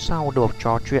phía sau được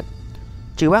trò chuyện.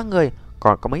 Trừ 3 người,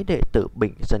 còn có mấy đệ tử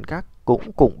bình dân khác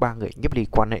cũng cùng 3 người Nhiếp Ly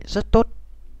quan hệ rất tốt.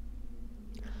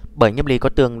 Bởi Nhiếp Ly có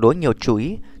tương đối nhiều chú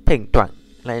ý, thỉnh thoảng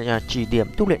lại chỉ điểm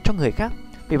tu luyện cho người khác,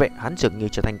 vì vậy hắn dường như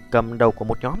trở thành cầm đầu của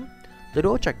một nhóm. Rồi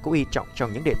Đỗ Trạch cũng y trọng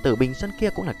trong những đệ tử bình dân kia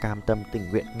cũng là cam tâm tình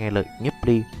nguyện nghe lời Nhiếp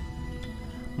Ly.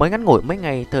 Mới ngắn ngủi mấy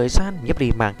ngày thời gian, Nhiếp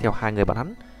Ly mang theo 2 người bọn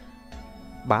hắn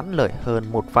bán lời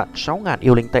hơn 1.600.000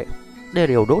 yêu linh tệ. Đây là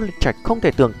điều Đỗ Trạch không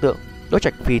thể tưởng tượng. Đỗ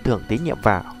Trạch phi thường tín nhiệm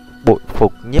và bội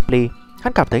phục Nhiếp Ly.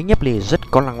 Hắn cảm thấy Nhiếp Ly rất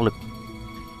có năng lực.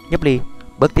 Nhiếp Ly,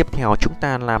 bước tiếp theo chúng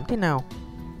ta làm thế nào?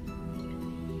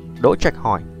 Đỗ Trạch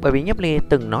hỏi, bởi vì Nhiếp Ly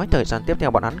từng nói thời gian tiếp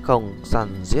theo bọn hắn không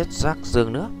săn giết rác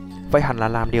dương nữa. Vậy hẳn là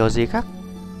làm điều gì khác?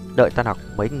 Đợi tan học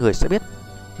mấy người sẽ biết.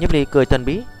 Nhiếp Ly cười thần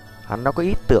bí, hắn đã có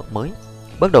ý tưởng mới.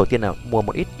 Bước đầu tiên là mua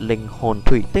một ít linh hồn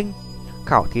thủy tinh,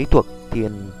 khảo thí thuộc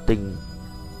thiên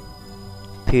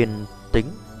tính.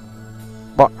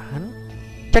 Bọn hắn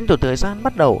tranh thủ thời gian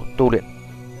bắt đầu tu luyện.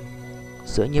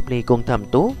 Giữa Nhiếp Ly cùng Thẩm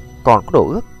Tú còn có đổ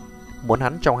ước, muốn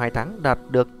hắn trong 2 tháng đạt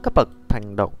được cấp bậc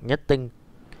thành độc nhất tinh.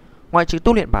 Ngoại trừ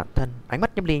tu luyện bản thân, ánh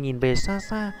mắt Nhiếp Ly nhìn về xa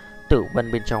xa, Tử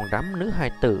Vân bên trong đám nữ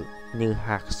hài tử như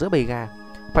hạc giữa bầy gà.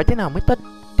 Phải thế nào mới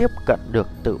tiếp cận được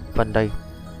Tử Vân đây?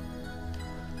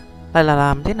 Lại là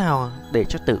làm thế nào để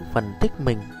cho Tử Vân thích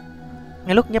mình?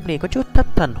 Ngay lúc Nhiếp Ly có chút thất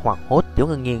thần hoảng hốt, Tiếu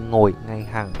Ngưng Nhi ngồi ngay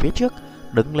hàng phía trước,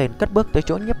 đứng lên cất bước tới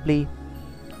chỗ Nhiếp Ly.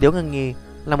 Tiếu Ngưng Nhi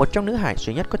là một trong nữ hải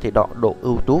duy nhất có thể đọ độ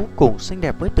ưu tú cùng xinh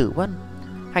đẹp với Tử Vân.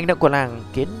 Hành động của nàng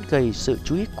khiến gây sự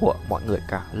chú ý của mọi người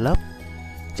cả lớp.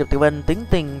 Diệp Tử Vân tính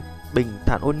tình bình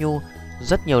thản ôn nhu,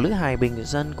 rất nhiều nữ hài bình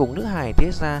dân cùng nữ hài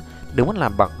thế gia đều muốn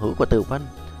làm bằng hữu của Tử Vân.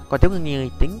 Còn Tiếu Ngưng Nhi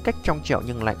tính cách trong trẻo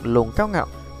nhưng lạnh lùng cao ngạo,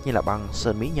 như là băng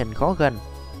sơn mỹ nhân khó gần.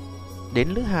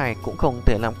 Đến nữ hài cũng không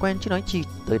thể làm quen chứ nói chi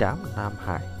tới đám nam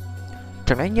hải.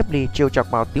 Chẳng lẽ Nhiếp Ly trêu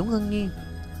chọc vào Tiếu Ngưng Nhi?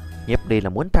 Nhiếp Ly là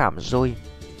muốn thảm rồi.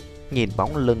 Nhìn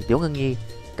bóng lưng Tiếu Ngưng Nhi,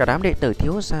 cả đám đệ tử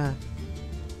Thiếu gia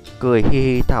cười hì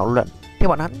hì thảo luận. Theo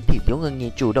bọn hắn thì Tiếu Ngưng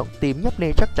Nhi chủ động tìm Nhiếp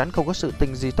Ly chắc chắn không có sự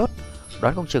tình gì tốt.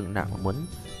 Đoán không chừng nàng muốn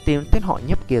tìm tên họ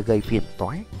Nhiếp kia gây phiền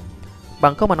toái.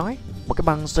 Bằng câu mà nói, một cái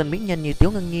băng sơn mỹ nhân như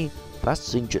Tiếu Ngưng Nhi phát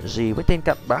sinh chuyện gì với tên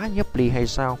cặn bã Nhiếp Ly hay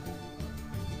sao?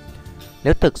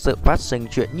 Nếu thực sự phát sinh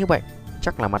chuyện như vậy,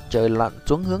 chắc là mặt trời lặn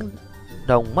xuống hướng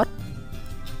đông mất.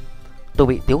 Tu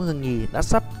vị Tiếu Ngưng Nhi đã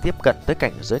sắp tiếp cận tới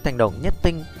cảnh giới thành đồng nhất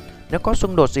tinh. Nếu có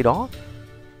xung đột gì đó,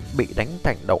 bị đánh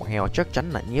thành đậu heo chắc chắn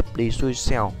là Nhiếp Ly xui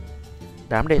xẻo.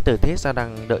 Đám đệ tử thế gia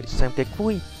đang đợi xem kịch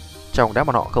vui. Trong đám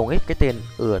bọn họ không ít cái tên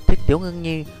ưa thích Tiếu Ngưng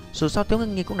Nhi. Dù sao Tiếu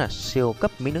Ngưng Nhi cũng là siêu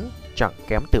cấp mỹ nữ, chẳng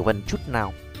kém Tử Vân chút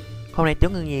nào. Hôm nay Tiếu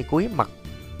Ngưng Nhi cố ý mặc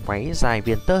váy dài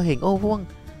viền tơ hình ô vuông,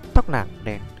 tóc nàng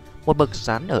đen, một bực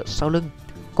dán ở sau lưng,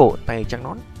 cổ tay trắng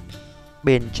nõn,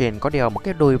 bên trên có đeo một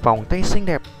cái đôi vòng tay xinh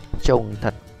đẹp, trông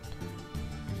thật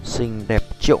xinh đẹp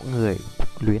triệu người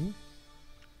luyến.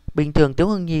 Bình thường Tiếu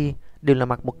Ngưng Nhi đều là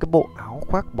mặc một cái bộ áo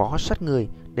khoác bó sát người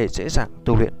để dễ dàng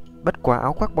tu luyện. Bất quá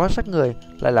áo khoác bó sát người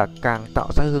lại là càng tạo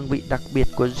ra hương vị đặc biệt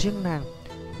của riêng nàng.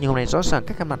 Nhưng hôm nay rõ ràng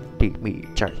cách ăn mặc tỉ mỉ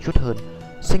trải chút hơn,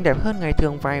 xinh đẹp hơn ngày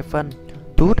thường vài phần,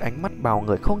 thu hút ánh mắt bao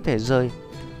người không thể rời.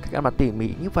 Cách ăn mặc tỉ mỉ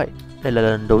như vậy, đây là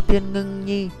lần đầu tiên Ngưng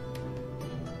Nhi.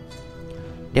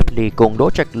 Nhiếp Ly cùng Đỗ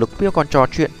Trạch Lục Phiêu còn trò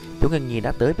chuyện, Tiếu Ngưng Nhi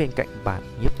đã tới bên cạnh bàn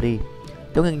Nhiếp Ly.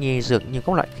 Tiếu Ngưng Nhi dường như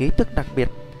có loại khí tức đặc biệt.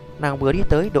 Nàng vừa đi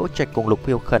tới, Đỗ Trạch cùng Lục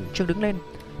Phiêu khẩn trương đứng lên.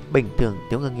 Bình thường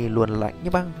Tiếu Ngưng Nhi luôn lạnh như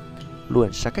băng,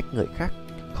 luôn xa cách người khác,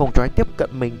 không cho ai tiếp cận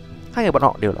mình. Hai người bọn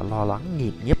họ đều là lo lắng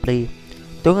nhìn Nhiếp Ly.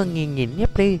 Tiếu Ngưng Nhi nhìn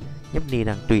Nhiếp Ly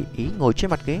đang tùy ý ngồi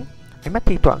trên mặt ghế, ánh mắt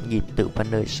thi thoảng nhìn Tử Vân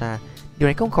nơi xa. Điều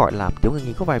này không khỏi làm Tiếu Ngưng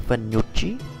Nhi có vài phần nhụt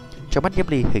chí. Trong mắt Nhiếp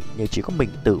Ly hình như chỉ có mình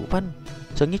Tử Vân,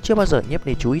 dường như chưa bao giờ Nhiếp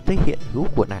Ly chú ý tới hiện hữu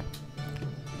của nàng.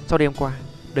 Sau đêm qua,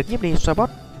 được Nhiếp Ly xoa bóp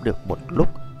được một lúc,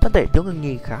 thân thể Tiếu Ngưng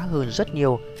Nhi khá hơn rất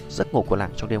nhiều. Giấc ngủ của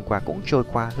nàng trong đêm qua cũng trôi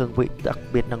qua hương vị đặc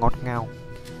biệt là ngọt ngào.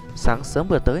 Sáng sớm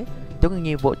vừa tới, Tiếu Ngưng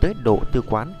Nhi vội tới Đổ Tư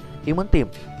Quán, ý muốn tìm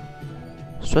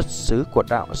xuất xứ của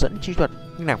đạo dẫn chi thuật.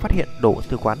 Nhưng nàng phát hiện Đổ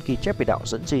Tư Quán ghi chép về đạo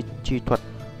dẫn chi thuật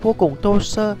vô cùng thô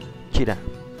sơ, chỉ là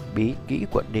bí kỹ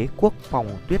của đế quốc Phong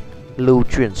Tuyết lưu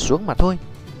truyền xuống mà thôi.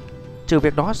 Trừ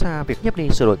việc đó ra, việc Nhiếp Ly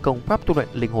sửa đổi công pháp tu luyện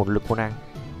linh hồn lực của nàng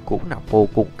cũng là vô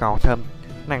cùng cao thâm.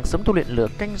 Nàng sớm tu luyện lửa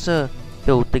canh giờ,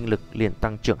 tiêu tinh lực liền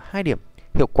tăng trưởng 2 điểm,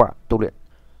 hiệu quả tu luyện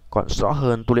còn rõ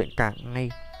hơn tu luyện càng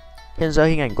ngày. Hiện giờ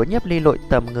hình ảnh của Nhiếp Ly nội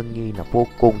tâm Ngưng Nhi là vô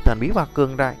cùng thần bí và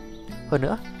cường đại. Hơn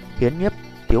nữa, khiến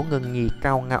Tiếu Ngưng Nhi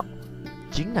cao ngạo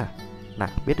chính là nàng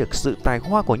biết được sự tài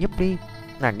hoa của Nhiếp Ly.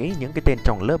 Nàng nghĩ những cái tên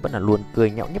trong lớp vẫn là luôn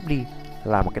cười nhạo Nhiếp Ly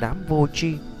là một cái đám vô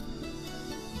tri.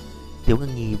 Tiếu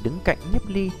Ngưng Nhi đứng cạnh Nhiếp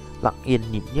Ly, lặng yên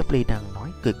nhìn Nhiếp Ly đang nói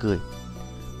cười cười.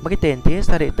 Mấy cái tên thế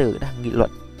gia đệ tử đang nghị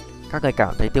luận. Các người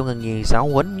cảm thấy Tiếu Ngưng Nhi giáo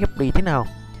huấn Nhiếp Ly thế nào?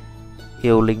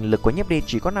 Yêu linh lực của Nhiếp Ly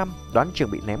chỉ có 5, đoán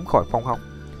chừng bị ném khỏi phong học.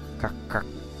 Cặc cặc.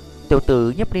 Tiểu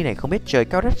tử Nhiếp Ly này không biết trời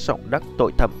cao đất rộng, đắc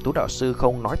tội Thẩm Tú đạo sư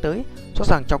không nói tới, rõ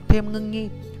ràng chọc thêm Ngưng Nhi.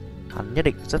 Hắn nhất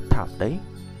định rất thảm đấy.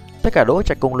 Tất cả Đỗ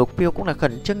Trạch cùng Lục Phiêu cũng là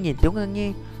khẩn trương nhìn Tiếu Ngưng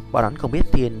Nhi. Bọn hắn không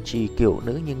biết thiên trì kiểu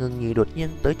nữ như Ngưng Nhi đột nhiên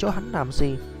tới chỗ hắn làm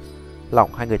gì.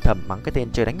 Lòng hai người thầm mắng cái tên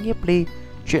trời đánh Nhiếp Ly,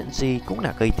 chuyện gì cũng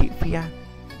là gây thị phi a.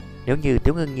 Nếu như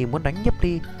Tiếu Ngưng Nhi muốn đánh Nhiếp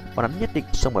Ly, bọn hắn nhất định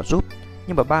xông vào giúp.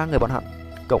 Nhưng mà ba người bọn hắn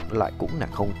cộng lại cũng là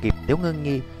không kịp Tiếu Ngưng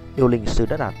Nhi. Yêu linh sư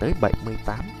đã đạt tới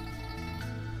 78.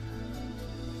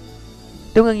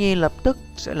 Tiếu Ngưng Nhi lập tức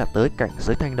sẽ là tới cảnh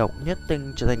giới thanh độc nhất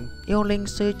tinh, trở thành yêu linh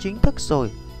sư chính thức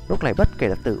rồi. Lúc này bất kể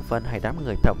là Tử Vân hay đám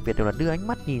người Thẩm Việt đều là đưa ánh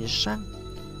mắt nhìn sang.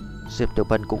 Diệp Tử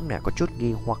Vân cũng là có chút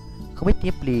nghi hoặc, không biết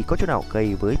Nhiếp Ly có chỗ nào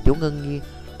gây với Tiếu Ngưng Nhi.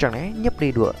 Chẳng lẽ Nhiếp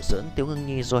Ly đùa giỡn Tiếu Ngưng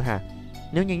Nhi rồi hả?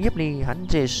 Nếu như Nhiếp Ly hắn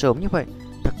về sớm như vậy,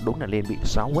 thật đúng là nên bị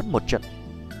giáo huấn một trận.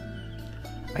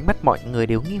 Ánh mắt mọi người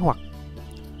đều nghi hoặc.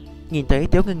 Nhìn thấy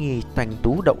Tiếu Ngưng Nhi thành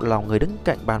tú động lòng người đứng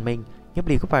cạnh bàn mình, Nhiếp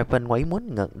Ly có vài phần ngoài ý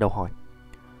muốn ngẩng đầu hỏi: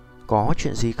 có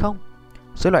chuyện gì không?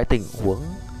 Dưới loại tình huống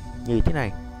như thế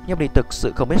này, Nhiếp Ly thực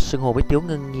sự không biết xưng hô với Tiếu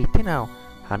Ngưng Nhi thế nào.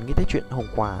 Hắn nghĩ tới chuyện hôm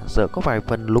qua giờ có vài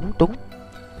phần lúng túng.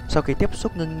 Sau khi tiếp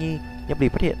xúc Ngưng Nhi, Nhiếp Ly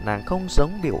phát hiện nàng không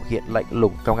giống biểu hiện lạnh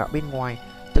lùng cao ngạo bên ngoài.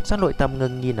 Thực ra nội tâm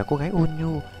Ngưng Nhi là cô gái ôn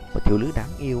nhu, một thiếu nữ đáng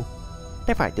yêu.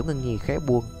 Tay phải Tiếu Ngưng Nhi khẽ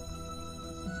buông,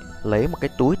 lấy một cái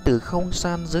túi từ không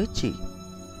gian giới chỉ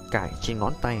cài trên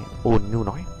ngón tay, ôn nhu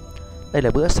nói: đây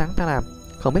là bữa sáng ta làm,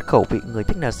 không biết khẩu vị người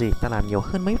thích là gì, ta làm nhiều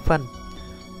hơn mấy phần.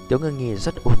 Tiếu Ngưng Nhi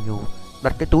rất ôn nhu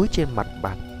đặt cái túi trên mặt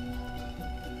bàn.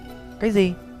 Cái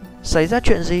gì? Xảy ra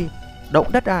chuyện gì?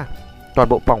 Động đất à? Toàn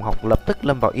bộ phòng học lập tức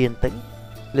lâm vào yên tĩnh.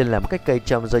 Liền là một cái cây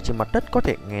trầm rơi trên mặt đất có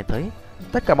thể nghe thấy.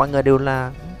 Tất cả mọi người đều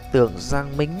là tưởng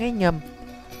rằng mình nghe nhầm.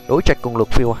 Đỗ Trạch cùng Lục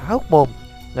Phiêu há hốc mồm,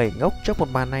 ngây ngốc trước một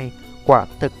màn này. Quả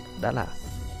thực đã là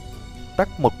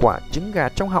tắc một quả trứng gà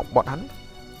trong họng bọn hắn.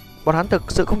 Bọn hắn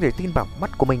thực sự không thể tin vào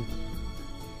mắt của mình.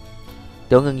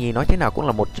 Tiếu Ngưng Nhi nói thế nào cũng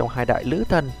là một trong hai đại lữ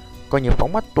thần, coi như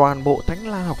phóng mắt toàn bộ Thánh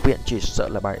Lan học viện chỉ sợ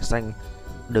là bài danh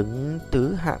đứng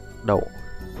tứ hạng đầu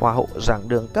hoa hậu giảng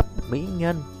đường cấp mỹ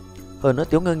nhân. Hơn nữa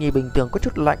Tiếu Ngưng Nhi bình thường có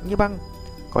chút lạnh như băng,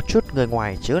 có chút người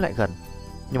ngoài chớ lại gần.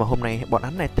 Nhưng mà hôm nay bọn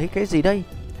hắn này thấy cái gì đây?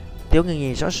 Tiếu Ngưng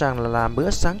Nhi rõ ràng là làm bữa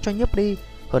sáng cho Nhiếp Ly,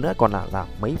 hơn nữa còn là làm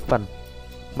mấy phần.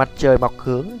 Mặt trời mọc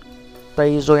hướng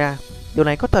Tây rồi à? Điều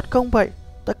này có thật không vậy?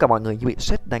 Tất cả mọi người như bị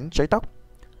sét đánh cháy tóc.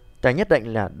 Ta nhất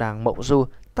định là đang mộng du,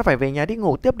 ta phải về nhà đi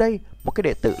ngủ tiếp đây. Một cái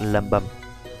đệ tử lầm bầm.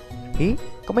 Hí,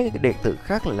 có mấy cái đệ tử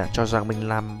khác là cho rằng mình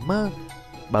làm mơ,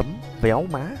 bấm véo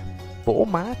má, vỗ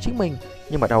má chính mình,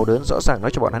 nhưng mà đau đớn rõ ràng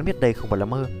nói cho bọn hắn biết đây không phải là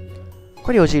mơ.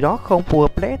 Có điều gì đó không phù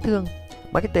hợp lẽ thường.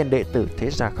 Mấy cái tên đệ tử thế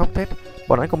ra khóc thét.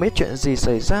 Bọn hắn không biết chuyện gì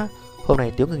xảy ra. Hôm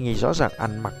nay Tiếu Ngưng Nhi rõ ràng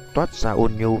ăn mặc toát ra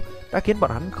ôn nhu đã khiến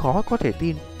bọn hắn khó có thể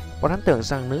tin. Bọn hắn tưởng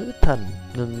rằng nữ thần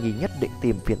Ngưng Nhi nhất định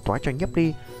tìm phiền toái cho Nhiếp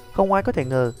Ly. Không ai có thể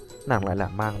ngờ nàng lại là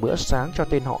mang bữa sáng cho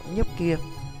tên họ Nhiếp kia.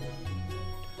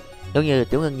 Đương nhiên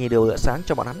Tiếu Ngưng Nhi đều bữa sáng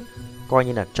cho bọn hắn, coi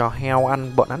như là cho heo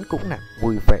ăn, bọn hắn cũng là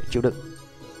vui vẻ chịu đựng.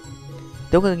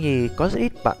 Tiếu Ngưng Nhi có rất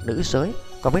ít bạn nữ giới,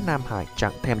 còn với Nam Hải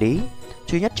chẳng thèm để ý.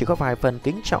 Duy nhất chỉ có vài phần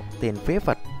kính trọng tên phế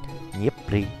vật Nhiếp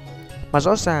Ly, mà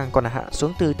rõ ràng còn là hạ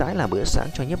xuống tư tái làm bữa sáng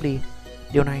cho Nhiếp Ly.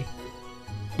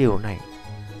 Điều này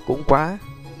cũng quá.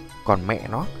 Còn mẹ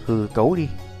nó hư cấu đi.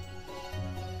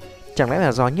 Chẳng lẽ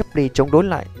là do Nhiếp Ly chống đối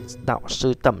lại đạo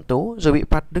sư Tẩm Tú rồi bị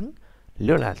phạt đứng?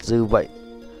 Nếu là như vậy,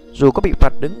 dù có bị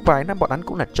phạt đứng vài năm bọn hắn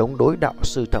cũng là chống đối đạo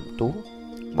sư Thẩm Tú.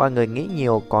 Mọi người nghĩ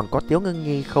nhiều, còn có Tiếu Ngưng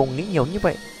Nhi không nghĩ nhiều như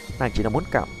vậy. Nàng chỉ là muốn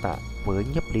cảm tạ với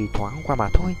Nhiếp Ly thoáng qua mà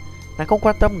thôi. Nàng không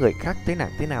quan tâm người khác thấy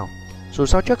nàng thế nào, dù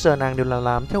sao trước giờ nàng đều là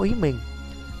làm theo ý mình.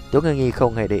 Tiếu Ngưng Nhi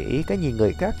không hề để ý cái nhìn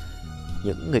người khác.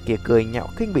 Những người kia cười nhạo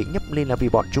khinh bỉ Nhiếp Ly là vì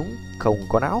bọn chúng không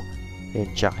có não, nên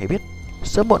chẳng hề biết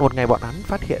sớm muộn một ngày bọn hắn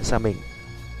phát hiện ra mình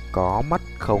có mắt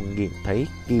không nhìn thấy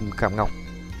kim khảm ngọc.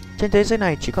 Trên thế giới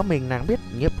này chỉ có mình nàng biết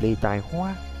Nhiếp Ly tài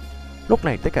hoa. Lúc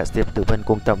này tất cả Diệp Tử Vân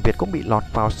cùng Tầm Việt cũng bị lọt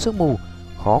vào sương mù,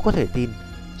 khó có thể tin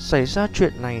xảy ra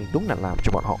chuyện này, đúng là làm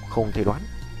cho bọn họ không thể đoán.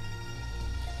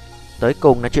 Tới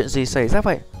cùng là chuyện gì xảy ra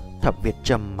vậy? Thẩm Việt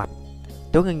trầm mặt.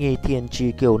 Tiếu Ngưng Nhi thiên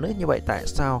trì kiều nữ như vậy, tại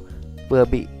sao vừa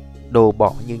bị đồ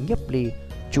bỏ như Nhiếp Ly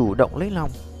chủ động lấy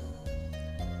lòng?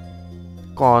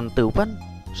 Còn Tử Vân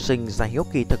sinh ra hiếu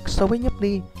kỳ thực sâu với Nhiếp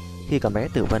Ly. Khi còn bé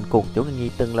Tử Vân cùng Tiếu Ngưng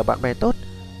Nhi từng là bạn bè tốt.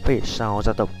 Về sau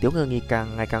gia tộc Tiếu Ngưng Nhi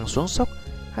càng ngày càng xuống dốc,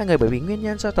 hai người bởi vì nguyên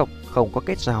nhân gia tộc không có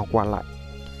kết giao qua lại.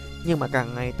 Nhưng mà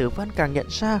càng ngày Tử Vân càng nhận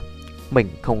ra mình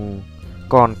không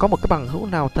còn có một cái bằng hữu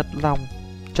nào thật lòng,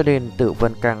 cho nên Tử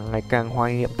Vân càng ngày càng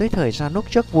hoài niệm tới thời gian lúc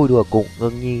trước vui đùa cùng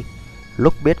Ngưng Nhi.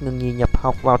 Lúc biết Ngưng Nhi nhập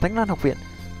học vào Thánh Lan học viện,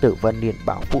 Tử Vân liền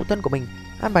bảo phụ thân của mình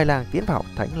an bài làng tiến vào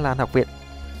Thánh Lan học viện.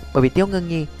 Bởi vì Tiếu Ngưng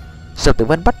Nhi, Diệp Tử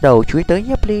Vân bắt đầu chú ý tới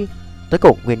Nhiếp Ly. Tới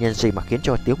cùng nguyên nhân gì mà khiến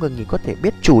cho Tiếu Ngưng Nhi có thể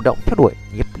biết chủ động theo đuổi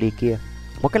Nhiếp Ly kia?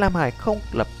 Một cái Lam Hải không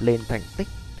lập lên thành tích,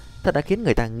 thật đã khiến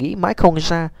người ta nghĩ mãi không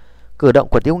ra. Cử động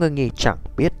của Tiếu Ngưng Nhi chẳng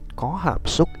biết có hàm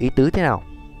xúc ý tứ thế nào.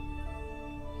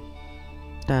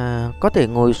 Ta có thể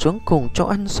ngồi xuống cùng chỗ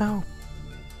ăn sao?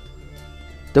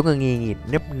 Tiếu Ngưng Nhi nhìn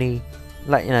Nhiếp Ly,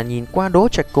 lại là nhìn qua Đỗ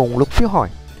Trạch cùng Lục Phiêu hỏi.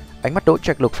 Ánh mắt Đỗ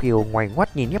Trạch Lục Phiêu ngoài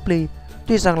ngoắt nhìn Nhiếp Ly.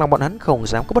 Tuy rằng lòng bọn hắn không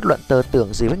dám có bất luận tơ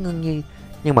tưởng gì với Ngưng Nhi,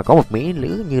 nhưng mà có một mỹ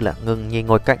nữ như là Ngưng Nhi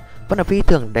ngồi cạnh vẫn là phi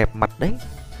thường đẹp mặt đấy.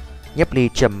 Nhiếp Ly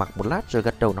trầm mặc một lát rồi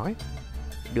gật đầu nói: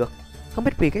 được. Không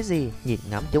biết vì cái gì, nhìn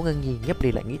ngắm Tiếu Ngưng Nhi, Nhiếp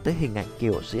Ly lại nghĩ tới hình ảnh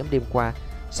kiều diễm đêm qua,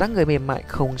 dáng người mềm mại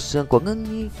không xương của Ngưng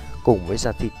Nhi cùng với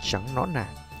da thịt trắng nõn nà,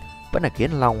 vẫn là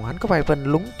khiến lòng hắn có vài phần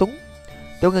lúng túng.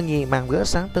 Tiếu Ngưng Nhi mang bữa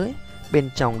sáng tới, bên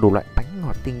trong đủ loại bánh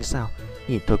ngọt tinh xào,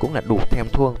 nhìn thôi cũng là đủ thèm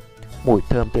thuồng. Mùi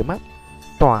thơm tươi mát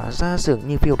tỏa ra dường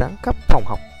như phiêu đáng khắp phòng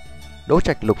học. Đỗ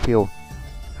Trạch Lục Phiêu,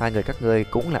 hai người các ngươi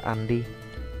cũng là ăn đi.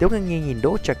 Tiếu Ngưng Nhi nhìn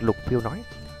Đỗ Trạch, Lục Phiêu nói.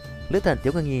 Lữ Thần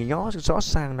Tiếu Ngưng Nhi rõ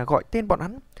ràng là gọi tên bọn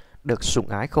hắn, được sủng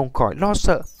ái không khỏi lo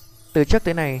sợ. Từ trước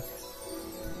tới nay,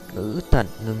 Lữ Thần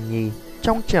Ngưng Nhi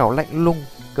trong trẻo lạnh lùng,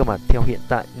 cơ mà theo hiện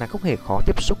tại là không hề khó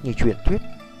tiếp xúc như truyền thuyết.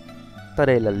 Ta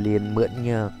đây là liền mượn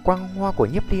nhờ quang hoa của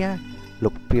Nhiếp Ly.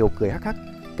 Lục Phiêu cười hắc hắc,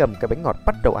 cầm cái bánh ngọt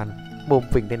bắt đầu ăn, mồm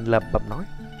phình lên lẩm bẩm nói.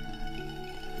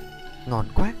 Ngon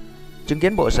quá. Chứng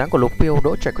kiến bộ dáng của Lục Phiêu,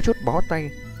 Đỗ Trạch có chút bó tay.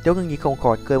 Tiếu Ngưng Nhi không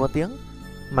khỏi cười một tiếng,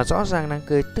 mà rõ ràng nàng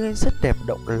cười tươi rất đẹp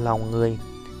động lòng người,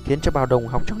 khiến cho bao đồng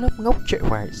học trong lớp ngốc trệ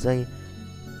vài giây.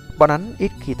 Bọn hắn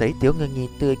ít khi thấy Tiếu Ngưng Nhi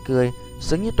tươi cười,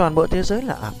 dường như toàn bộ thế giới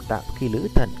là ảm đạm khi Lữ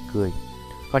Thần cười.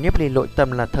 Còn Nhiếp Ly nội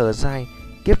tâm là thở dài,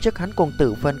 kiếp trước hắn cùng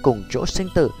Tử Vân cùng chỗ sinh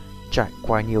tử, trải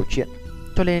qua nhiều chuyện,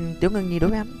 cho nên Tiếu Ngưng Nhi đối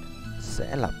với hắn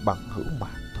sẽ là bằng hữu mà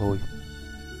thôi.